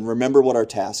duties. And remember what our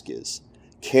task is.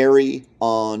 Carry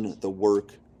on the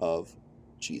work of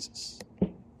Jesus.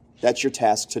 That's your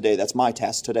task today. That's my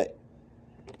task today.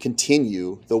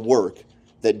 Continue the work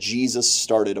that Jesus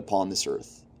started upon this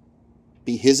earth.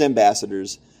 Be his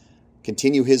ambassadors.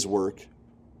 Continue his work.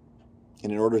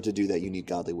 And in order to do that, you need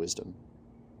godly wisdom.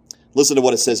 Listen to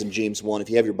what it says in James 1. If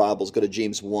you have your Bibles, go to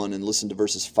James 1 and listen to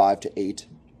verses 5 to 8.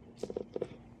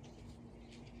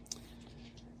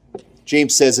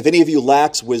 James says, if any of you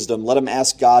lacks wisdom, let him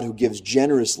ask God who gives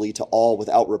generously to all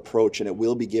without reproach, and it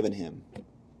will be given him.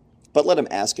 But let him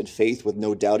ask in faith with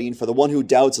no doubting, for the one who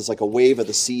doubts is like a wave of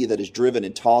the sea that is driven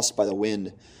and tossed by the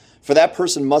wind. For that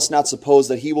person must not suppose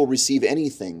that he will receive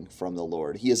anything from the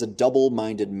Lord. He is a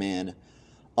double-minded man,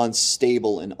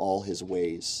 unstable in all his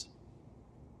ways.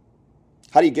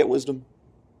 How do you get wisdom?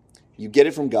 You get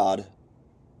it from God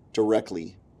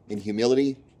directly in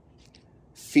humility,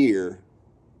 fear,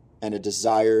 and a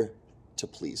desire to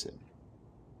please him.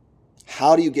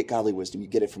 How do you get godly wisdom? You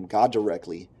get it from God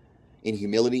directly in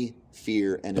humility,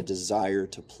 fear, and a desire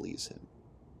to please him.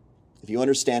 If you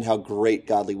understand how great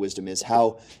godly wisdom is,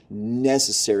 how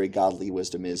necessary godly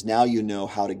wisdom is, now you know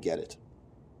how to get it.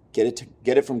 Get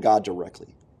it from God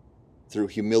directly through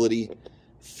humility,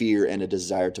 fear, and a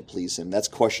desire to please him. That's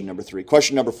question number 3.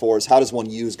 Question number 4 is, how does one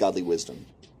use godly wisdom?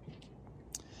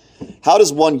 How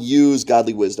does one use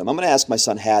godly wisdom? I'm going to ask my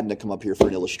son Haddon to come up here for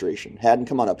an illustration. Haddon,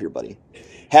 come on up here, buddy.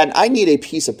 Haddon, I need a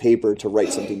piece of paper to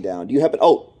write something down. Do you happen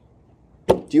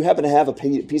to have a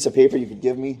piece of paper you could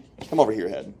give me? Come over here,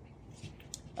 Haddon.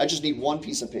 I just need one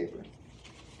piece of paper.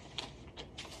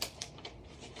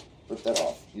 Rip that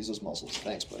off. Use those muscles.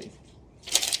 Thanks, buddy.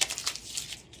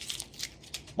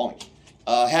 Boink.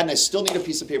 Haddon, I still need a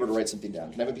piece of paper to write something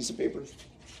down. Can I have a piece of paper?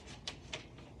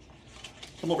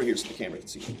 Come over here so the camera can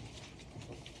see you.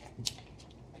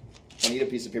 I need a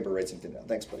piece of paper to write something down.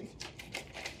 Thanks, buddy.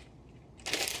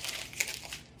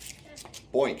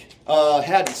 Boink.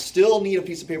 Haddon, still need a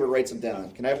piece of paper to write something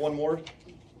down. Can I have one more?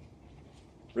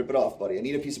 Rip it off, buddy. I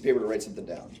need a piece of paper to write something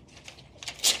down.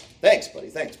 Thanks, buddy.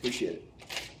 Thanks. Appreciate it.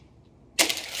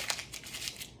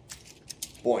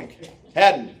 Boink.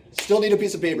 Haddon, still need a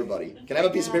piece of paper, buddy. Can I have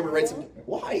a piece of paper to write something?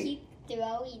 Why? Keep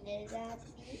throwing it at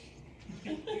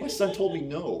me. My son told me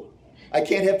no. I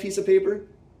can't have a piece of paper?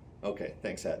 Okay,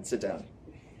 thanks, Haddon. Sit down.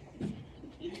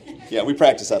 Yeah, we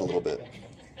practiced that a little bit.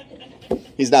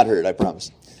 He's not hurt, I promise.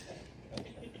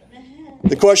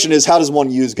 The question is, how does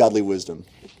one use godly wisdom?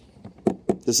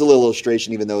 This little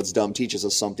illustration, even though it's dumb, teaches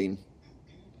us something.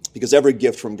 Because every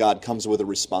gift from God comes with a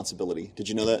responsibility. Did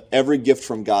you know that? Every gift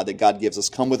from God that God gives us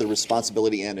come with a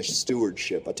responsibility and a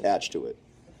stewardship attached to it.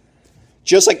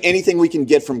 Just like anything we can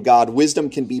get from God, wisdom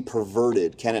can be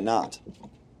perverted, can it not?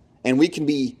 And it can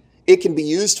be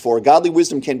used for, godly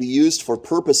wisdom can be used for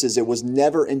purposes it was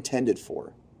never intended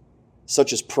for,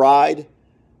 such as pride,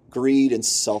 greed, and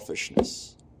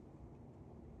selfishness.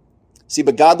 See,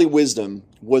 but godly wisdom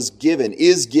is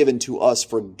given to us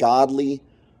for godly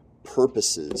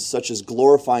purposes, such as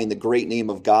glorifying the great name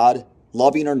of God,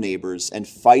 loving our neighbors, and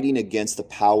fighting against the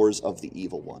powers of the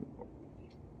evil one.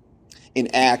 In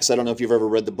Acts, I don't know if you've ever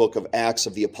read the book of Acts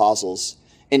of the Apostles.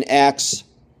 In Acts,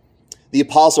 the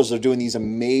apostles are doing these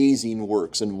amazing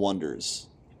works and wonders.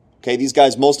 Okay, these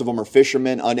guys, most of them are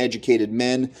fishermen, uneducated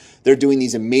men. They're doing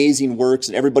these amazing works,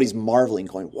 and everybody's marveling,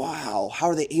 going, wow, how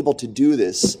are they able to do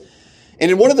this?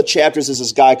 And in one of the chapters is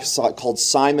this guy called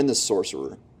Simon the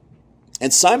Sorcerer.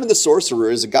 And Simon the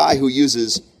Sorcerer is a guy who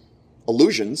uses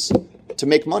illusions to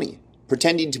make money,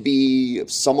 pretending to be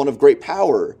someone of great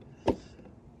power.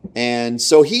 And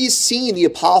so he's seen the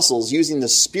apostles using the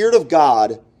Spirit of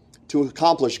God to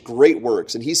accomplish great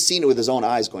works. And he's seen it with his own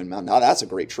eyes going, man, now that's a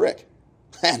great trick.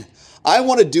 Man, I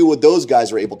want to do what those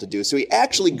guys are able to do. So he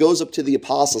actually goes up to the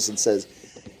apostles and says,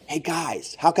 hey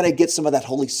guys, how can I get some of that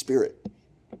Holy Spirit?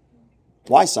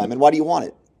 Why, Simon? Why do you want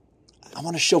it? I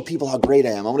want to show people how great I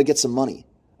am. I want to get some money.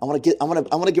 I want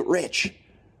to get rich.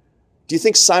 Do you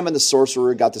think Simon the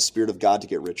Sorcerer got the Spirit of God to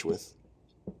get rich with?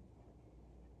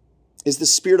 Is the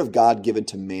Spirit of God given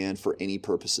to man for any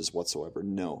purposes whatsoever?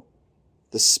 No.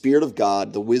 The Spirit of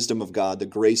God, the wisdom of God, the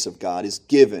grace of God is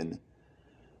given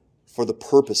for the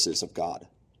purposes of God.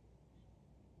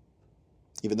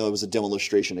 Even though it was a dumb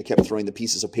illustration, I kept throwing the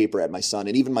pieces of paper at my son,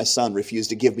 and even my son refused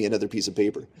to give me another piece of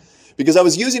paper because I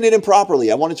was using it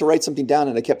improperly. I wanted to write something down,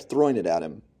 and I kept throwing it at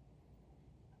him.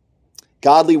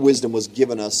 Godly wisdom was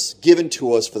given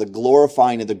to us for the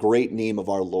glorifying of the great name of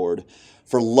our Lord,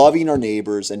 for loving our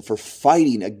neighbors, and for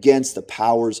fighting against the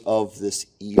powers of this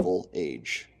evil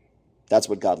age. That's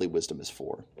what godly wisdom is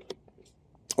for.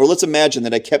 Or let's imagine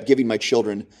that I kept giving my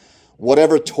children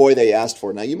whatever toy they asked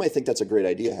for. Now, you might think that's a great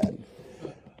idea, Haddon.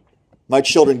 My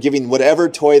children giving whatever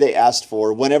toy they asked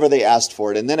for, whenever they asked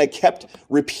for it. And then I kept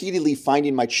repeatedly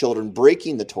finding my children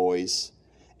breaking the toys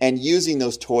and using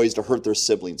those toys to hurt their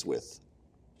siblings with,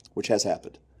 which has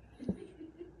happened.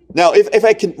 Now, if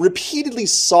I can repeatedly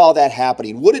saw that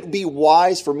happening, would it be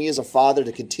wise for me as a father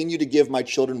to continue to give my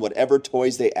children whatever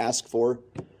toys they ask for,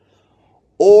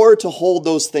 or to hold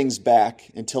those things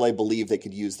back until I believe they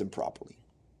could use them properly?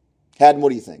 Haddon, what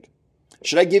do you think?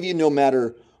 Should I give you no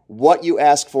matter what you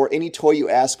ask for, any toy you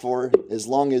ask for, as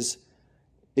long as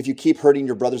if you keep hurting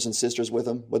your brothers and sisters with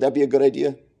them? Would that be a good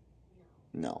idea?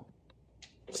 No.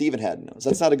 See, even Haddon knows.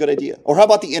 That's not a good idea. Or how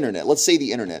about the internet? Let's say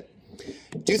the internet.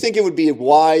 Do you think it would be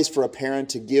wise for a parent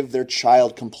to give their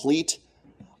child complete,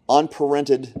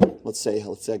 unparented, let's say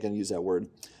I can use that word,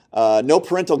 no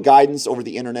parental guidance over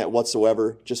the internet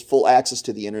whatsoever, just full access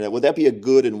to the internet? Would that be a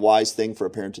good and wise thing for a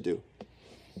parent to do?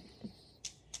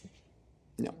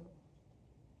 No.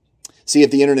 See,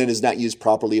 if the internet is not used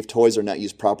properly, if toys are not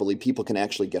used properly, people can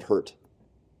actually get hurt.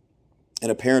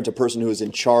 And a parent, a person who is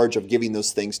in charge of giving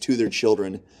those things to their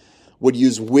children, would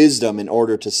use wisdom in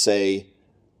order to say,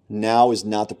 now is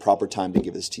not the proper time to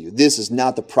give this to you. This is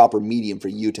not the proper medium for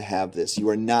you to have this. You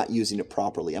are not using it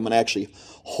properly. I'm going to actually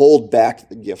hold back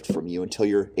the gift from you until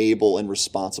you're able and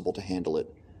responsible to handle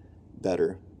it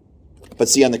better. But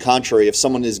see, on the contrary, if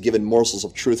someone is given morsels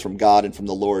of truth from God and from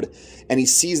the Lord, and he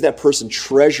sees that person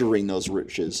treasuring those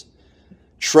riches,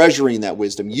 treasuring that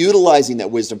wisdom, utilizing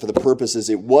that wisdom for the purposes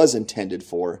it was intended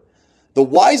for, the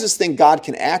wisest thing God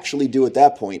can actually do at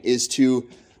that point is to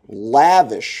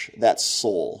lavish that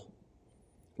soul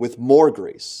with more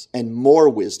grace and more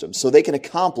wisdom so they can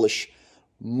accomplish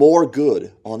more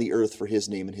good on the earth for his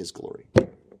name and his glory.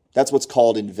 That's what's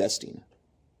called investing.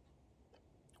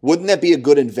 Wouldn't that be a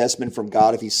good investment from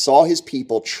God if he saw his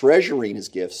people treasuring his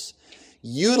gifts,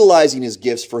 utilizing his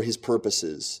gifts for his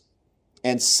purposes,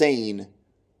 and saying,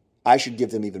 I should give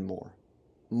them even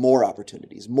more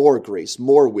opportunities, more grace,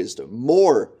 more wisdom,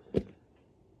 more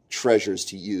treasures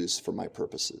to use for my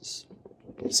purposes.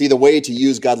 See, the way to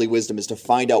use godly wisdom is to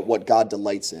find out what God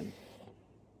delights in,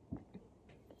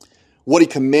 what he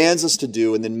commands us to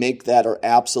do, and then make that our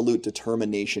absolute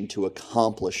determination to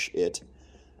accomplish it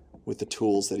with the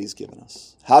tools that he's given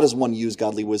us. How does one use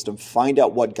godly wisdom? Find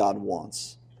out what God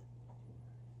wants.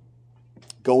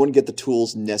 Go and get the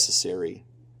tools necessary,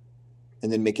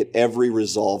 and then make it every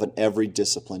resolve and every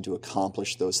discipline to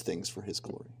accomplish those things for his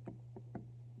glory.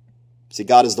 See,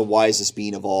 God is the wisest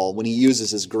being of all. When he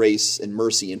uses his grace and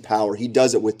mercy and power, he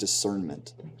does it with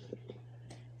discernment,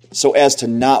 so as to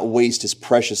not waste his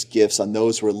precious gifts on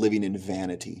those who are living in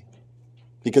vanity.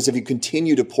 Because if you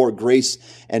continue to pour grace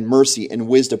and mercy and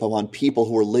wisdom upon people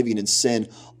who are living in sin,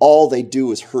 all they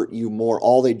do is hurt you more.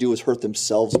 All they do is hurt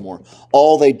themselves more.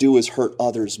 All they do is hurt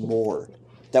others more.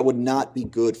 That would not be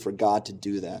good for God to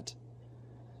do that.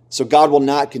 So God will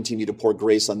not continue to pour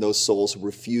grace on those souls who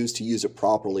refuse to use it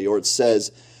properly. Or it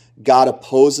says, God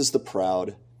opposes the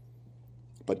proud,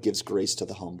 but gives grace to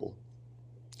the humble.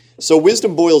 So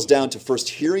wisdom boils down to first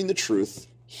hearing the truth,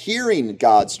 hearing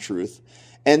God's truth,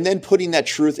 and then putting that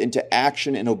truth into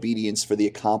action and obedience for the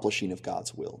accomplishing of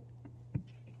God's will.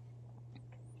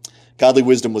 Godly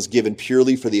wisdom was given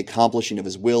purely for the accomplishing of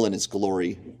his will and his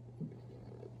glory.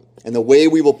 And the way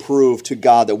we will prove to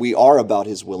God that we are about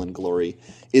his will and glory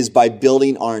is by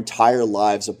building our entire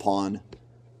lives upon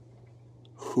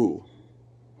who?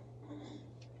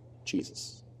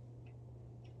 Jesus.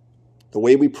 The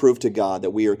way we prove to God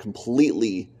that we are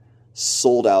completely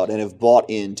sold out and have bought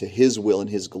into his will and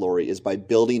his glory is by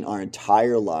building our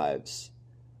entire lives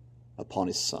upon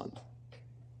his Son.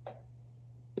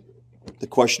 The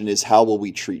question is, how will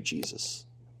we treat Jesus?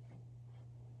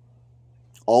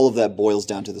 All of that boils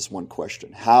down to this one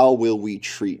question. How will we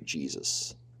treat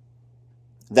Jesus?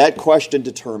 That question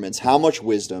determines how much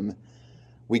wisdom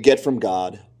we get from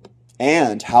God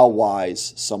and how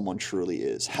wise someone truly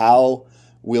is. How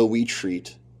will we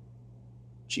treat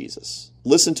Jesus?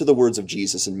 Listen to the words of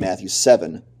Jesus in Matthew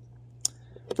 7,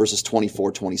 verses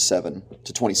 24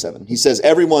 to 27. He says,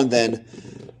 everyone then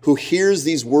who hears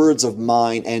these words of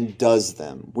mine and does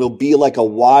them will be like a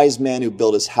wise man who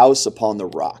built his house upon the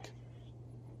rock.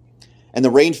 And the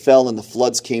rain fell, and the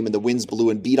floods came, and the winds blew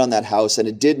and beat on that house, and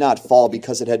it did not fall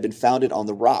because it had been founded on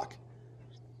the rock.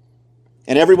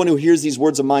 And everyone who hears these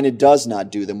words of mine and does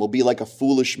not do them will be like a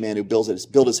foolish man who built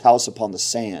his house upon the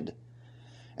sand.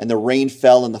 And the rain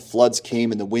fell, and the floods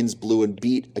came, and the winds blew and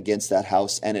beat against that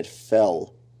house, and it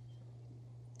fell.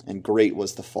 And great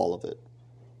was the fall of it.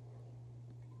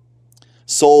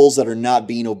 Souls that are not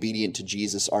being obedient to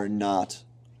Jesus are not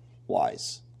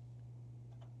wise.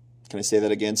 Can I say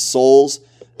that again? Souls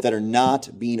that are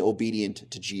not being obedient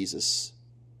to Jesus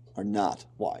are not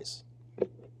wise.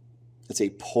 It's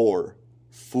a poor,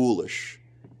 foolish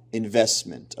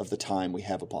investment of the time we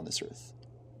have upon this earth.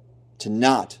 To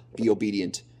not be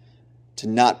obedient, to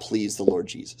not please the Lord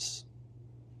Jesus,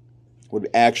 would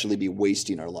actually be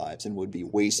wasting our lives and would be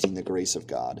wasting the grace of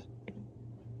God.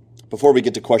 Before we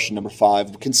get to question number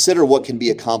 5, consider what can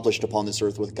be accomplished upon this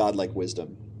earth with godlike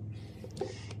wisdom.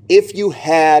 If you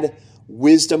had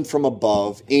wisdom from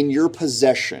above in your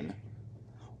possession,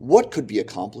 what could be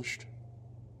accomplished?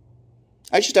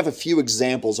 I just have a few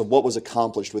examples of what was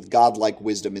accomplished with godlike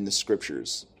wisdom in the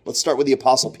scriptures. Let's start with the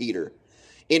Apostle Peter.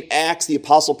 In Acts, the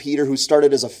Apostle Peter, who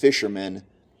started as a fisherman,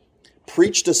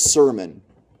 preached a sermon.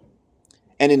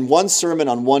 And in one sermon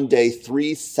on one day,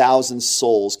 3,000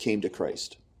 souls came to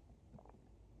Christ.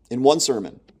 In one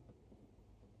sermon,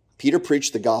 Peter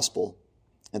preached the gospel,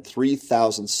 and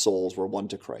 3,000 souls were won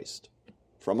to Christ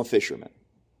from a fisherman.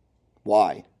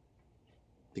 Why?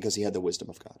 Because he had the wisdom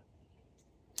of God.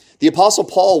 The Apostle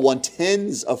Paul won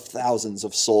tens of thousands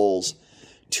of souls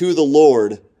to the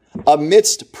Lord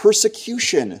amidst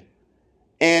persecution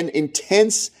and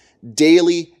intense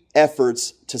daily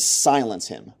efforts to silence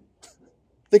him.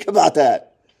 Think about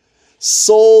that.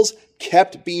 Souls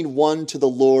kept being won to the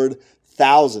Lord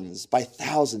thousands, by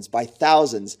thousands, by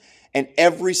thousands. And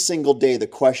every single day the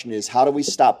question is, how do we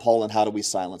stop Paul and how do we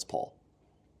silence Paul?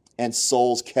 And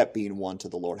souls kept being won to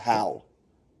the Lord. How?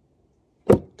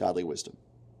 Godly wisdom.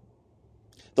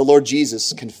 The Lord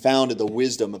Jesus confounded the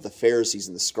wisdom of the Pharisees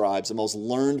and the scribes, the most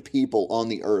learned people on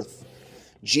the earth.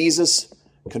 Jesus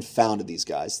confounded these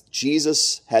guys.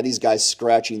 Jesus had these guys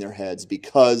scratching their heads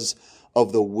because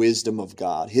of the wisdom of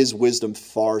God. His wisdom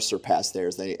far surpassed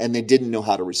theirs, and they didn't know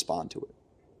how to respond to it.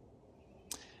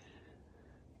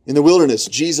 In the wilderness,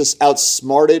 Jesus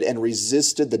outsmarted and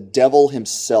resisted the devil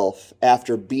himself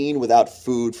after being without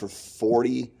food for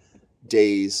 40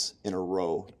 days in a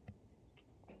row.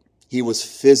 He was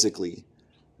physically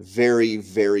very,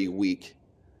 very weak,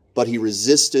 but he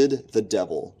resisted the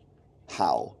devil.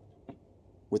 How?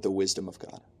 With the wisdom of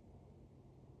God.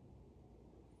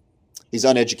 These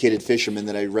uneducated fishermen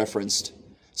that I referenced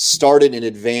started and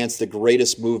advanced the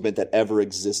greatest movement that ever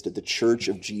existed, the Church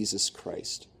of Jesus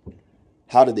Christ.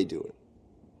 How did they do it?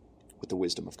 With the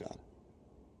wisdom of God.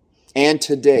 And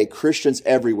today, Christians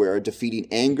everywhere are defeating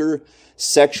anger,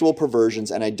 sexual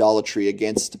perversions, and idolatry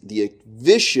against the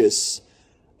vicious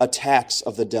attacks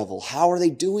of the devil. How are they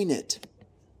doing it?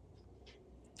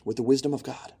 With the wisdom of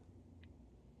God.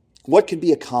 What can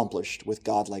be accomplished with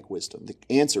godlike wisdom? The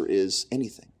answer is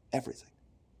anything, everything.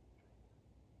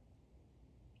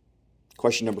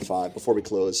 Question number 5, before we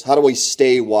close. How do we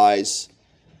stay wise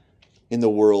in the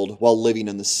world while living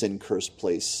in the sin-cursed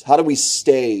place? How do we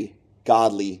stay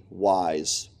godly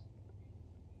wise?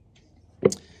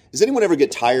 Does anyone ever get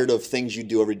tired of things you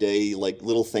do every day, like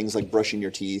little things like brushing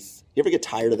your teeth? You ever get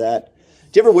tired of that?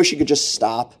 Do you ever wish you could just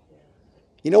stop?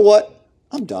 You know what?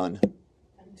 I'm done.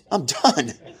 I'm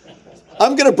done.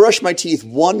 I'm going to brush my teeth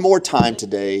one more time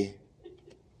today,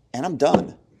 and I'm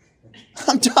done.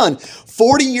 I'm done.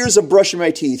 40 years of brushing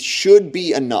my teeth should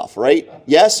be enough, right?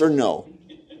 Yes or no?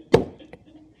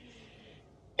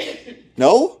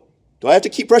 No? Do I have to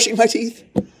keep brushing my teeth?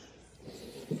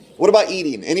 What about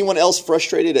eating? Anyone else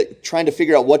frustrated at trying to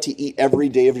figure out what to eat every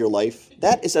day of your life?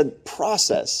 That is a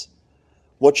process.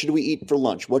 What should we eat for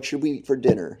lunch? What should we eat for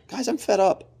dinner? Guys, I'm fed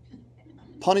up.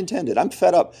 Pun intended. I'm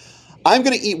fed up. I'm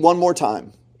going to eat one more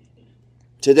time.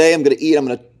 Today I'm going to eat. I'm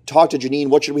going to talk to Janine.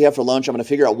 What should we have for lunch? I'm going to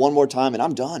figure out one more time, and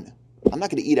I'm done. I'm not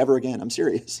going to eat ever again. I'm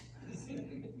serious.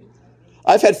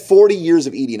 I've had 40 years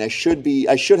of eating. I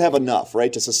should have enough,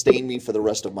 right, to sustain me for the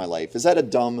rest of my life. Is that a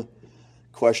dumb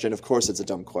question? Of course it's a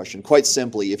dumb question. Quite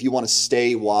simply, if you want to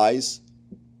stay wise,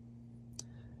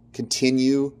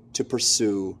 continue to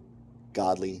pursue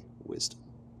godly wisdom.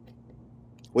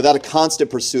 Without a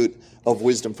constant pursuit of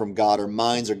wisdom from God, our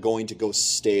minds are going to go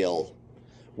stale.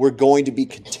 We're going to be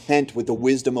content with the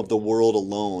wisdom of the world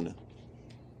alone.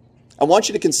 I want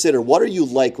you to consider, what are you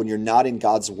like when you're not in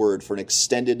God's Word for an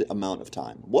extended amount of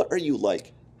time? What are you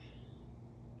like?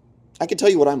 I can tell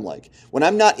you what I'm like. When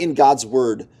I'm not in God's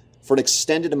Word for an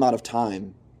extended amount of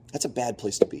time, that's a bad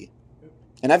place to be.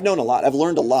 And I've known a lot. I've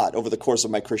learned a lot over the course of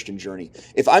my Christian journey.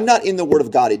 If I'm not in the Word of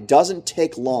God, it doesn't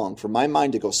take long for my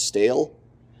mind to go stale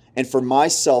and for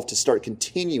myself to start to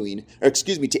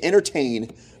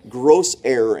entertain gross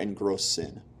error and gross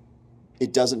sin.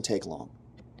 It doesn't take long.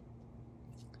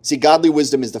 See, godly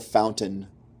wisdom is the fountain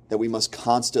that we must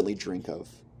constantly drink of,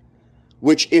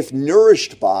 which, if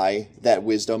nourished by that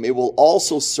wisdom, it will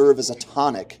also serve as a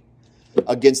tonic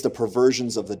against the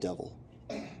perversions of the devil.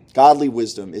 Godly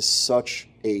wisdom is such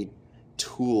a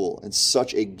tool and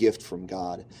such a gift from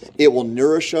God. It will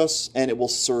nourish us and it will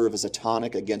serve as a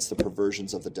tonic against the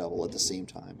perversions of the devil at the same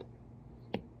time.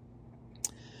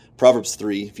 Proverbs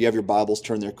 3, if you have your Bibles,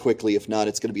 turn there quickly. If not,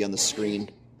 it's going to be on the screen.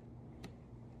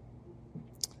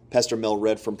 Pastor Mel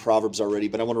read from Proverbs already,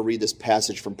 but I want to read this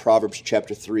passage from Proverbs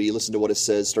chapter 3. Listen to what it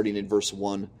says, starting in verse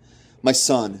 1. My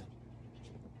son,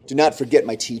 do not forget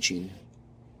my teaching,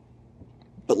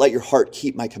 but let your heart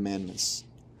keep my commandments.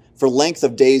 For length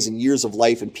of days and years of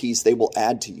life and peace they will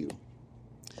add to you.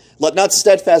 Let not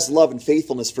steadfast love and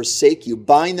faithfulness forsake you.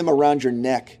 Bind them around your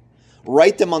neck.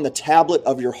 Write them on the tablet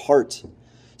of your heart,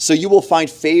 so you will find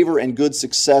favor and good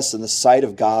success in the sight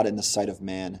of God and the sight of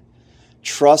man.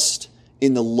 Trust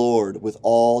in the Lord with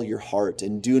all your heart,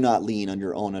 and do not lean on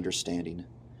your own understanding.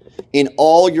 In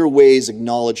all your ways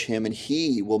acknowledge him, and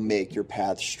he will make your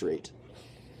path straight.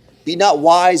 Be not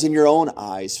wise in your own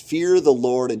eyes. Fear the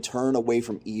Lord and turn away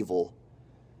from evil.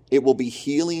 It will be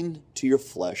healing to your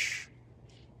flesh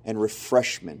and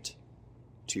refreshment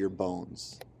to your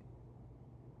bones.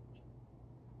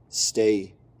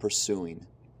 Stay pursuing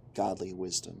godly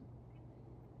wisdom.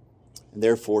 And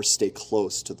therefore stay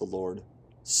close to the Lord.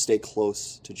 Stay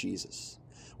close to Jesus.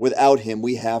 Without him,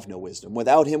 we have no wisdom.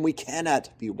 Without him, we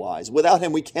cannot be wise. Without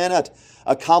him, we cannot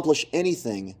accomplish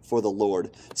anything for the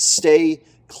Lord. Stay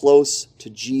close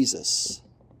to Jesus.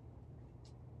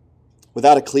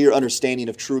 Without a clear understanding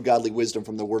of true godly wisdom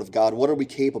from the Word of God, what are we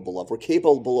capable of? We're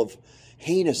capable of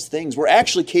heinous things. We're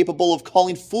actually capable of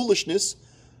calling foolishness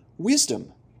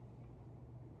wisdom.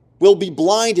 We'll be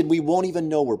blind and we won't even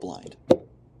know we're blind.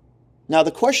 Now, the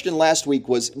question last week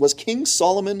was King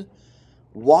Solomon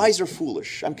wise or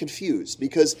foolish? I'm confused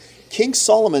because King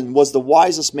Solomon was the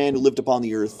wisest man who lived upon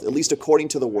the earth, at least according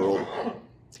to the world.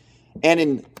 And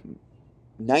in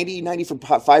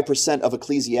 95% of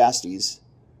Ecclesiastes,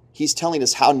 he's telling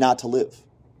us how not to live.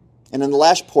 And in the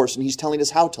last portion, he's telling us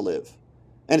how to live.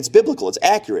 And it's biblical, it's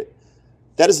accurate.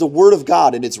 That is the word of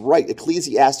God, and it's right.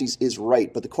 Ecclesiastes is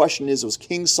right. But the question is, was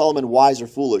King Solomon wise or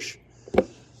foolish?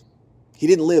 He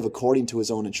didn't live according to his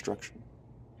own instruction.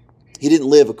 He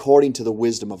didn't live according to the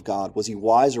wisdom of God. Was he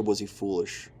wise or was he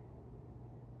foolish?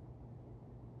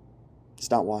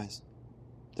 He's not wise.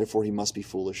 Therefore, he must be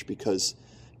foolish because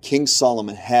King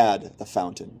Solomon had the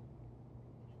fountain.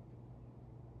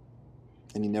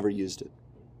 And he never used it.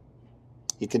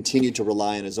 He continued to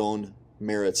rely on his own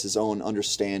merits, his own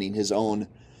understanding, his own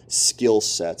skill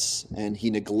sets, and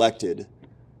he neglected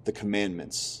the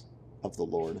commandments of the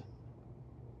Lord.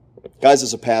 Guys,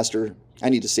 as a pastor, I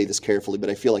need to say this carefully,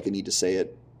 but I feel like I need to say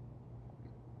it.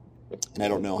 And I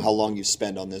don't know how long you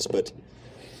spend on this, but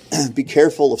be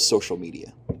careful of social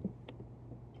media.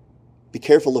 Be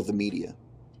careful of the media.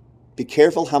 Be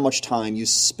careful how much time you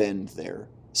spend there.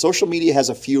 Social media has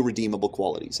a few redeemable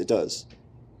qualities. It does.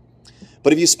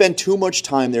 But if you spend too much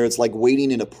time there, it's like wading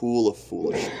in a pool of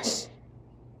foolishness.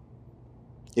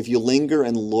 If you linger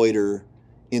and loiter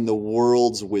in the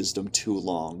world's wisdom too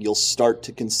long, you'll start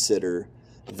to consider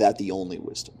that the only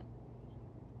wisdom.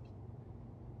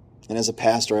 And as a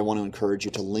pastor, I want to encourage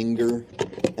you to linger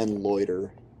and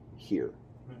loiter here.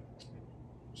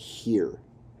 Here.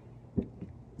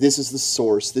 This is the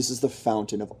source, this is the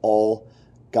fountain of all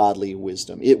godly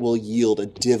wisdom. It will yield a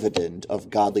dividend of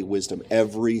godly wisdom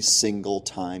every single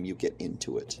time you get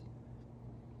into it.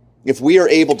 If we are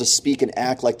able to speak and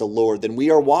act like the Lord, then we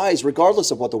are wise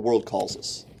regardless of what the world calls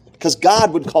us. Because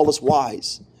God would call us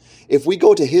wise. If we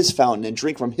go to his fountain and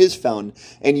drink from his fountain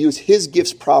and use his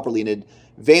gifts properly and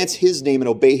advance his name and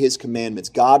obey his commandments,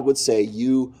 God would say,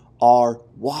 you are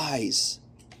wise.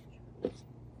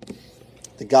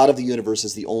 The God of the universe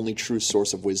is the only true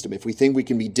source of wisdom. If we think we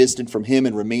can be distant from him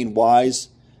and remain wise,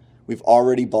 we've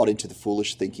already bought into the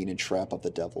foolish thinking and trap of the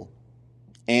devil.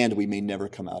 And we may never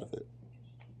come out of it.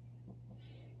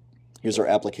 Here's our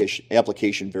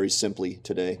application very simply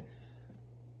today.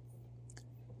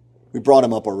 We brought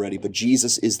him up already, but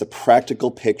Jesus is the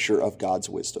practical picture of God's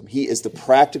wisdom. He is the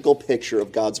practical picture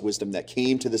of God's wisdom that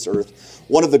came to this earth.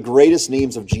 One of the greatest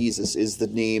names of Jesus is the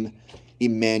name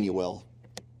Emmanuel,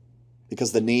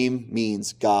 because the name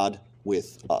means God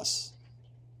with us.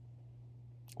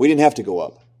 We didn't have to go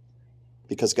up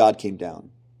because God came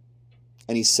down.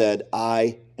 And he said,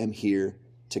 I am here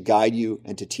to guide you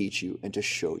and to teach you and to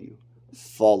show you.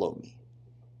 Follow me.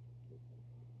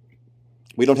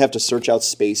 We don't have to search out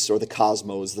space or the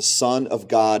cosmos. The Son of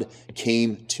God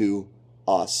came to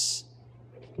us.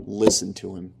 Listen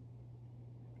to him.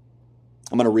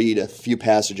 I'm going to read a few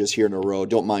passages here in a row.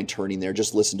 Don't mind turning there.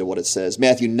 Just listen to what it says.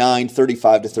 Matthew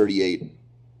 9:35-38.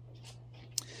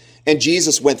 And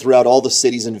Jesus went throughout all the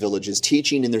cities and villages,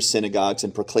 teaching in their synagogues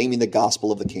and proclaiming the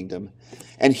gospel of the kingdom,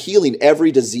 and healing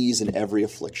every disease and every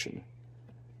affliction.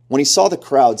 When he saw the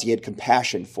crowds, he had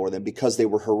compassion for them because they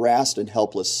were harassed and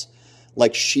helpless,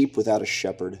 like sheep without a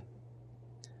shepherd.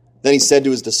 Then he said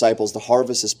to his disciples, the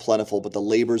harvest is plentiful, but the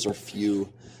laborers are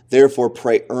few. Therefore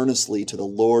pray earnestly to the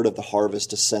Lord of the harvest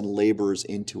to send laborers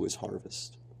into his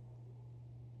harvest.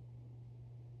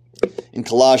 In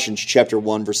Colossians chapter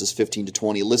 1, verses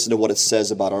 15-20, listen to what it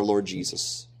says about our Lord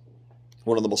Jesus.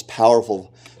 One of the most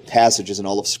powerful passages in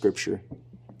all of Scripture.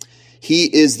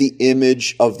 He is the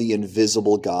image of the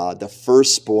invisible God, the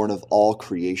firstborn of all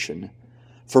creation.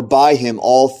 For by him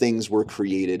all things were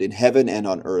created, in heaven and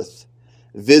on earth,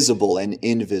 visible and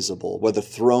invisible, whether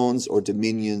thrones or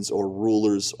dominions or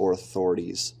rulers or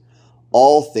authorities.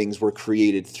 All things were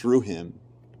created through him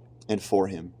and for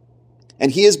him.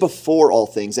 And he is before all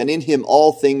things, and in him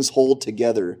all things hold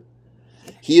together.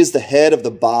 He is the head of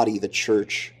the body, the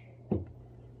church.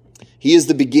 He is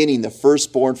the beginning, the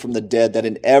firstborn from the dead, that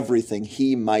in everything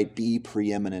he might be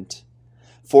preeminent.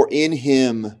 For in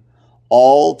him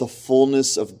all the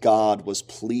fullness of God was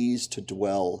pleased to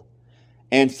dwell,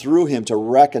 and through him to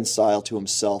reconcile to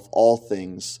himself all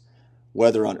things,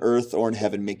 whether on earth or in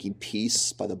heaven, making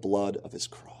peace by the blood of his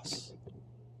cross.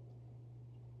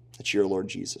 That's your Lord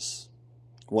Jesus.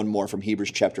 One more from Hebrews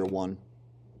chapter 1.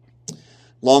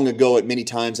 Long ago, at many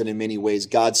times and in many ways,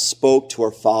 God spoke to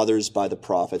our fathers by the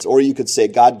prophets. Or you could say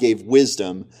God gave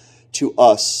wisdom to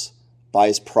us by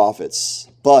his prophets.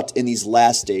 But in these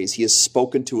last days, he has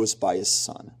spoken to us by his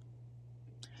Son,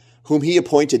 whom he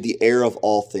appointed the heir of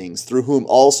all things, through whom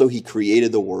also he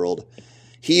created the world.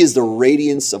 He is the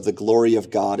radiance of the glory of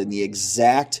God and the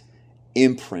exact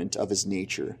imprint of his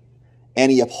nature. And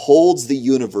he upholds the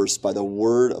universe by the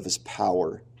word of his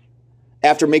power.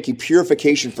 After making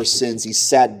purification for sins, he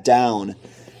sat down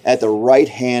at the right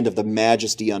hand of the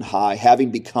Majesty on high, having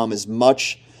become as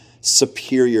much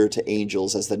superior to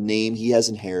angels as the name he has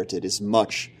inherited is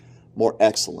much more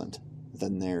excellent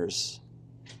than theirs.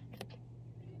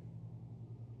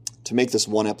 To make this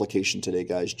one application today,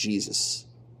 guys, Jesus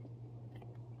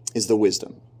is the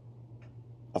wisdom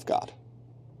of God.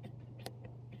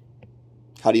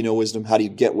 How do you know wisdom? How do you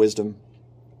get wisdom?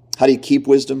 How do you keep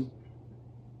wisdom?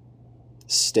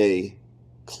 Stay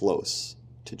close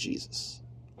to Jesus.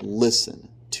 Listen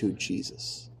to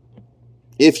Jesus.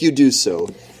 If you do so,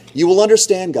 you will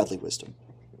understand godly wisdom.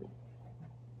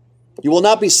 You will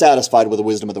not be satisfied with the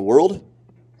wisdom of the world.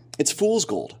 It's fool's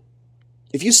gold.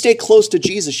 If you stay close to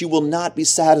Jesus, you will not be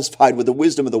satisfied with the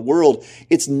wisdom of the world.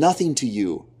 It's nothing to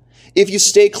you. If you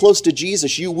stay close to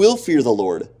Jesus, you will fear the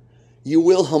Lord. You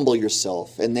will humble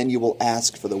yourself, and then you will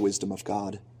ask for the wisdom of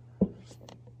God.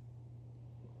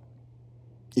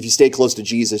 If you stay close to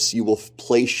Jesus, you will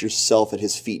place yourself at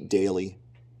his feet daily.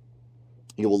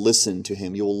 You will listen to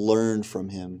him. You will learn from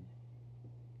him.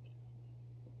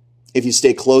 If you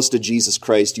stay close to Jesus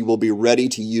Christ, you will be ready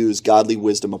to use godly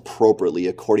wisdom appropriately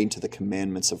according to the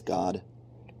commandments of God.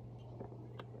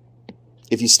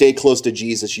 If you stay close to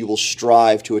Jesus, you will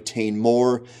strive to attain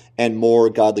more and more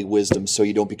godly wisdom so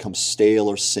you don't become stale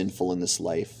or sinful in this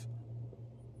life.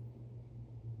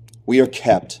 We are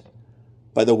kept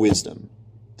by the wisdom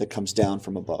that comes down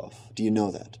from above. Do you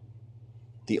know that?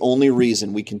 The only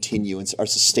reason we continue and are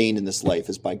sustained in this life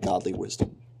is by godly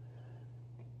wisdom.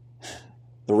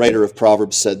 The writer of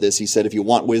Proverbs said this. He said, if you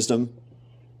want wisdom,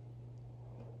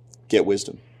 get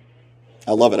wisdom.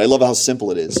 I love it. I love how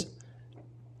simple it is.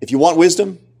 If you want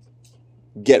wisdom,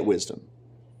 get wisdom.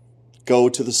 Go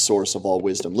to the source of all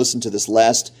wisdom. Listen to this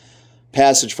last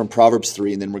passage from Proverbs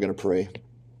 3, and then we're going to pray.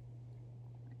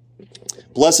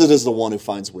 Blessed is the one who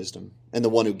finds wisdom and the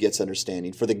one who gets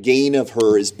understanding, for the gain of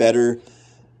her is better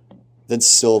than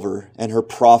silver, and her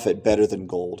profit better than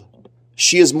gold.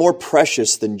 She is more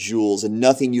precious than jewels, and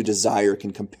nothing you desire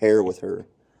can compare with her.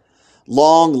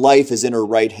 Long life is in her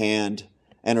right hand,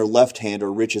 and her left hand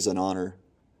are riches and honor.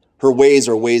 Her ways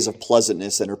are ways of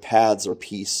pleasantness, and her paths are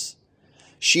peace.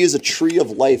 She is a tree of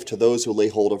life to those who lay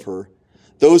hold of her.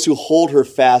 Those who hold her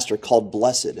fast are called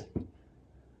blessed.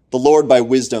 The Lord by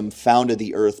wisdom founded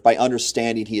the earth. By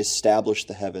understanding he established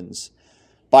the heavens.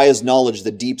 By his knowledge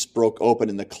the deeps broke open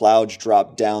and the clouds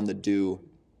dropped down the dew.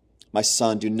 My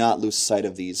son, do not lose sight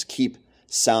of these. Keep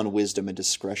sound wisdom and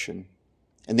discretion.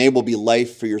 And they will be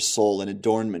life for your soul and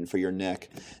adornment for your neck.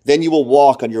 Then you will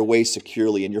walk on your way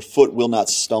securely, and your foot will not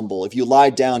stumble. If you lie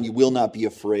down, you will not be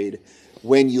afraid.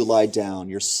 When you lie down,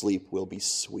 your sleep will be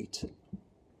sweet.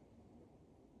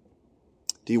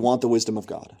 Do you want the wisdom of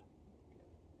God?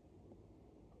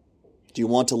 Do you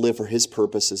want to live for his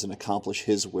purposes and accomplish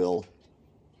his will?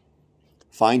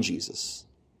 Find Jesus.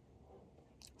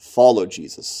 Follow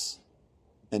Jesus.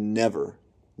 And never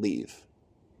leave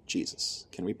Jesus.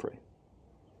 Can we pray?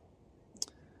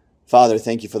 Father,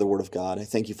 thank you for the word of God. I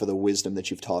thank you for the wisdom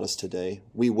that you've taught us today.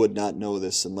 We would not know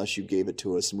this unless you gave it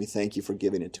to us, and we thank you for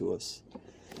giving it to us.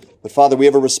 But Father, we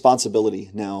have a responsibility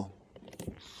now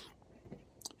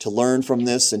to learn from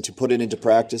this and to put it into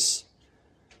practice,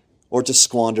 or to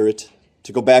squander it,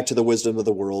 to go back to the wisdom of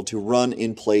the world, to run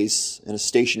in place in a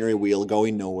stationary wheel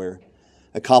going nowhere,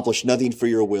 accomplish nothing for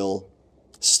your will,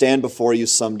 stand before you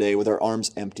someday with our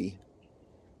arms empty.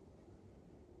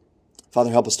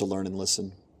 Father, help us to learn and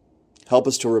listen. Help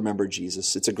us to remember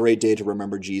Jesus. It's a great day to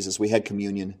remember Jesus. We had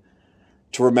communion.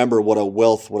 To remember what a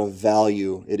wealth, what a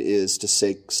value it is to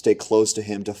stay close to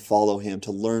him, to follow him,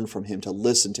 to learn from him, to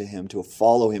listen to him, to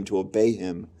follow him, to obey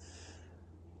him,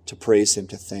 to praise him,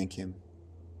 to thank him.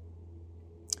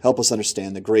 Help us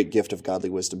understand the great gift of godly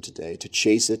wisdom today, to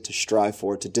chase it, to strive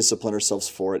for it, to discipline ourselves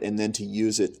for it, and then to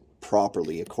use it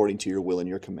properly according to your will and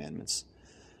your commandments.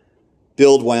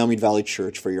 Build Wyoming Valley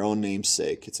Church for your own name's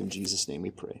sake. It's in Jesus' name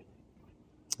we pray.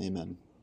 Amen.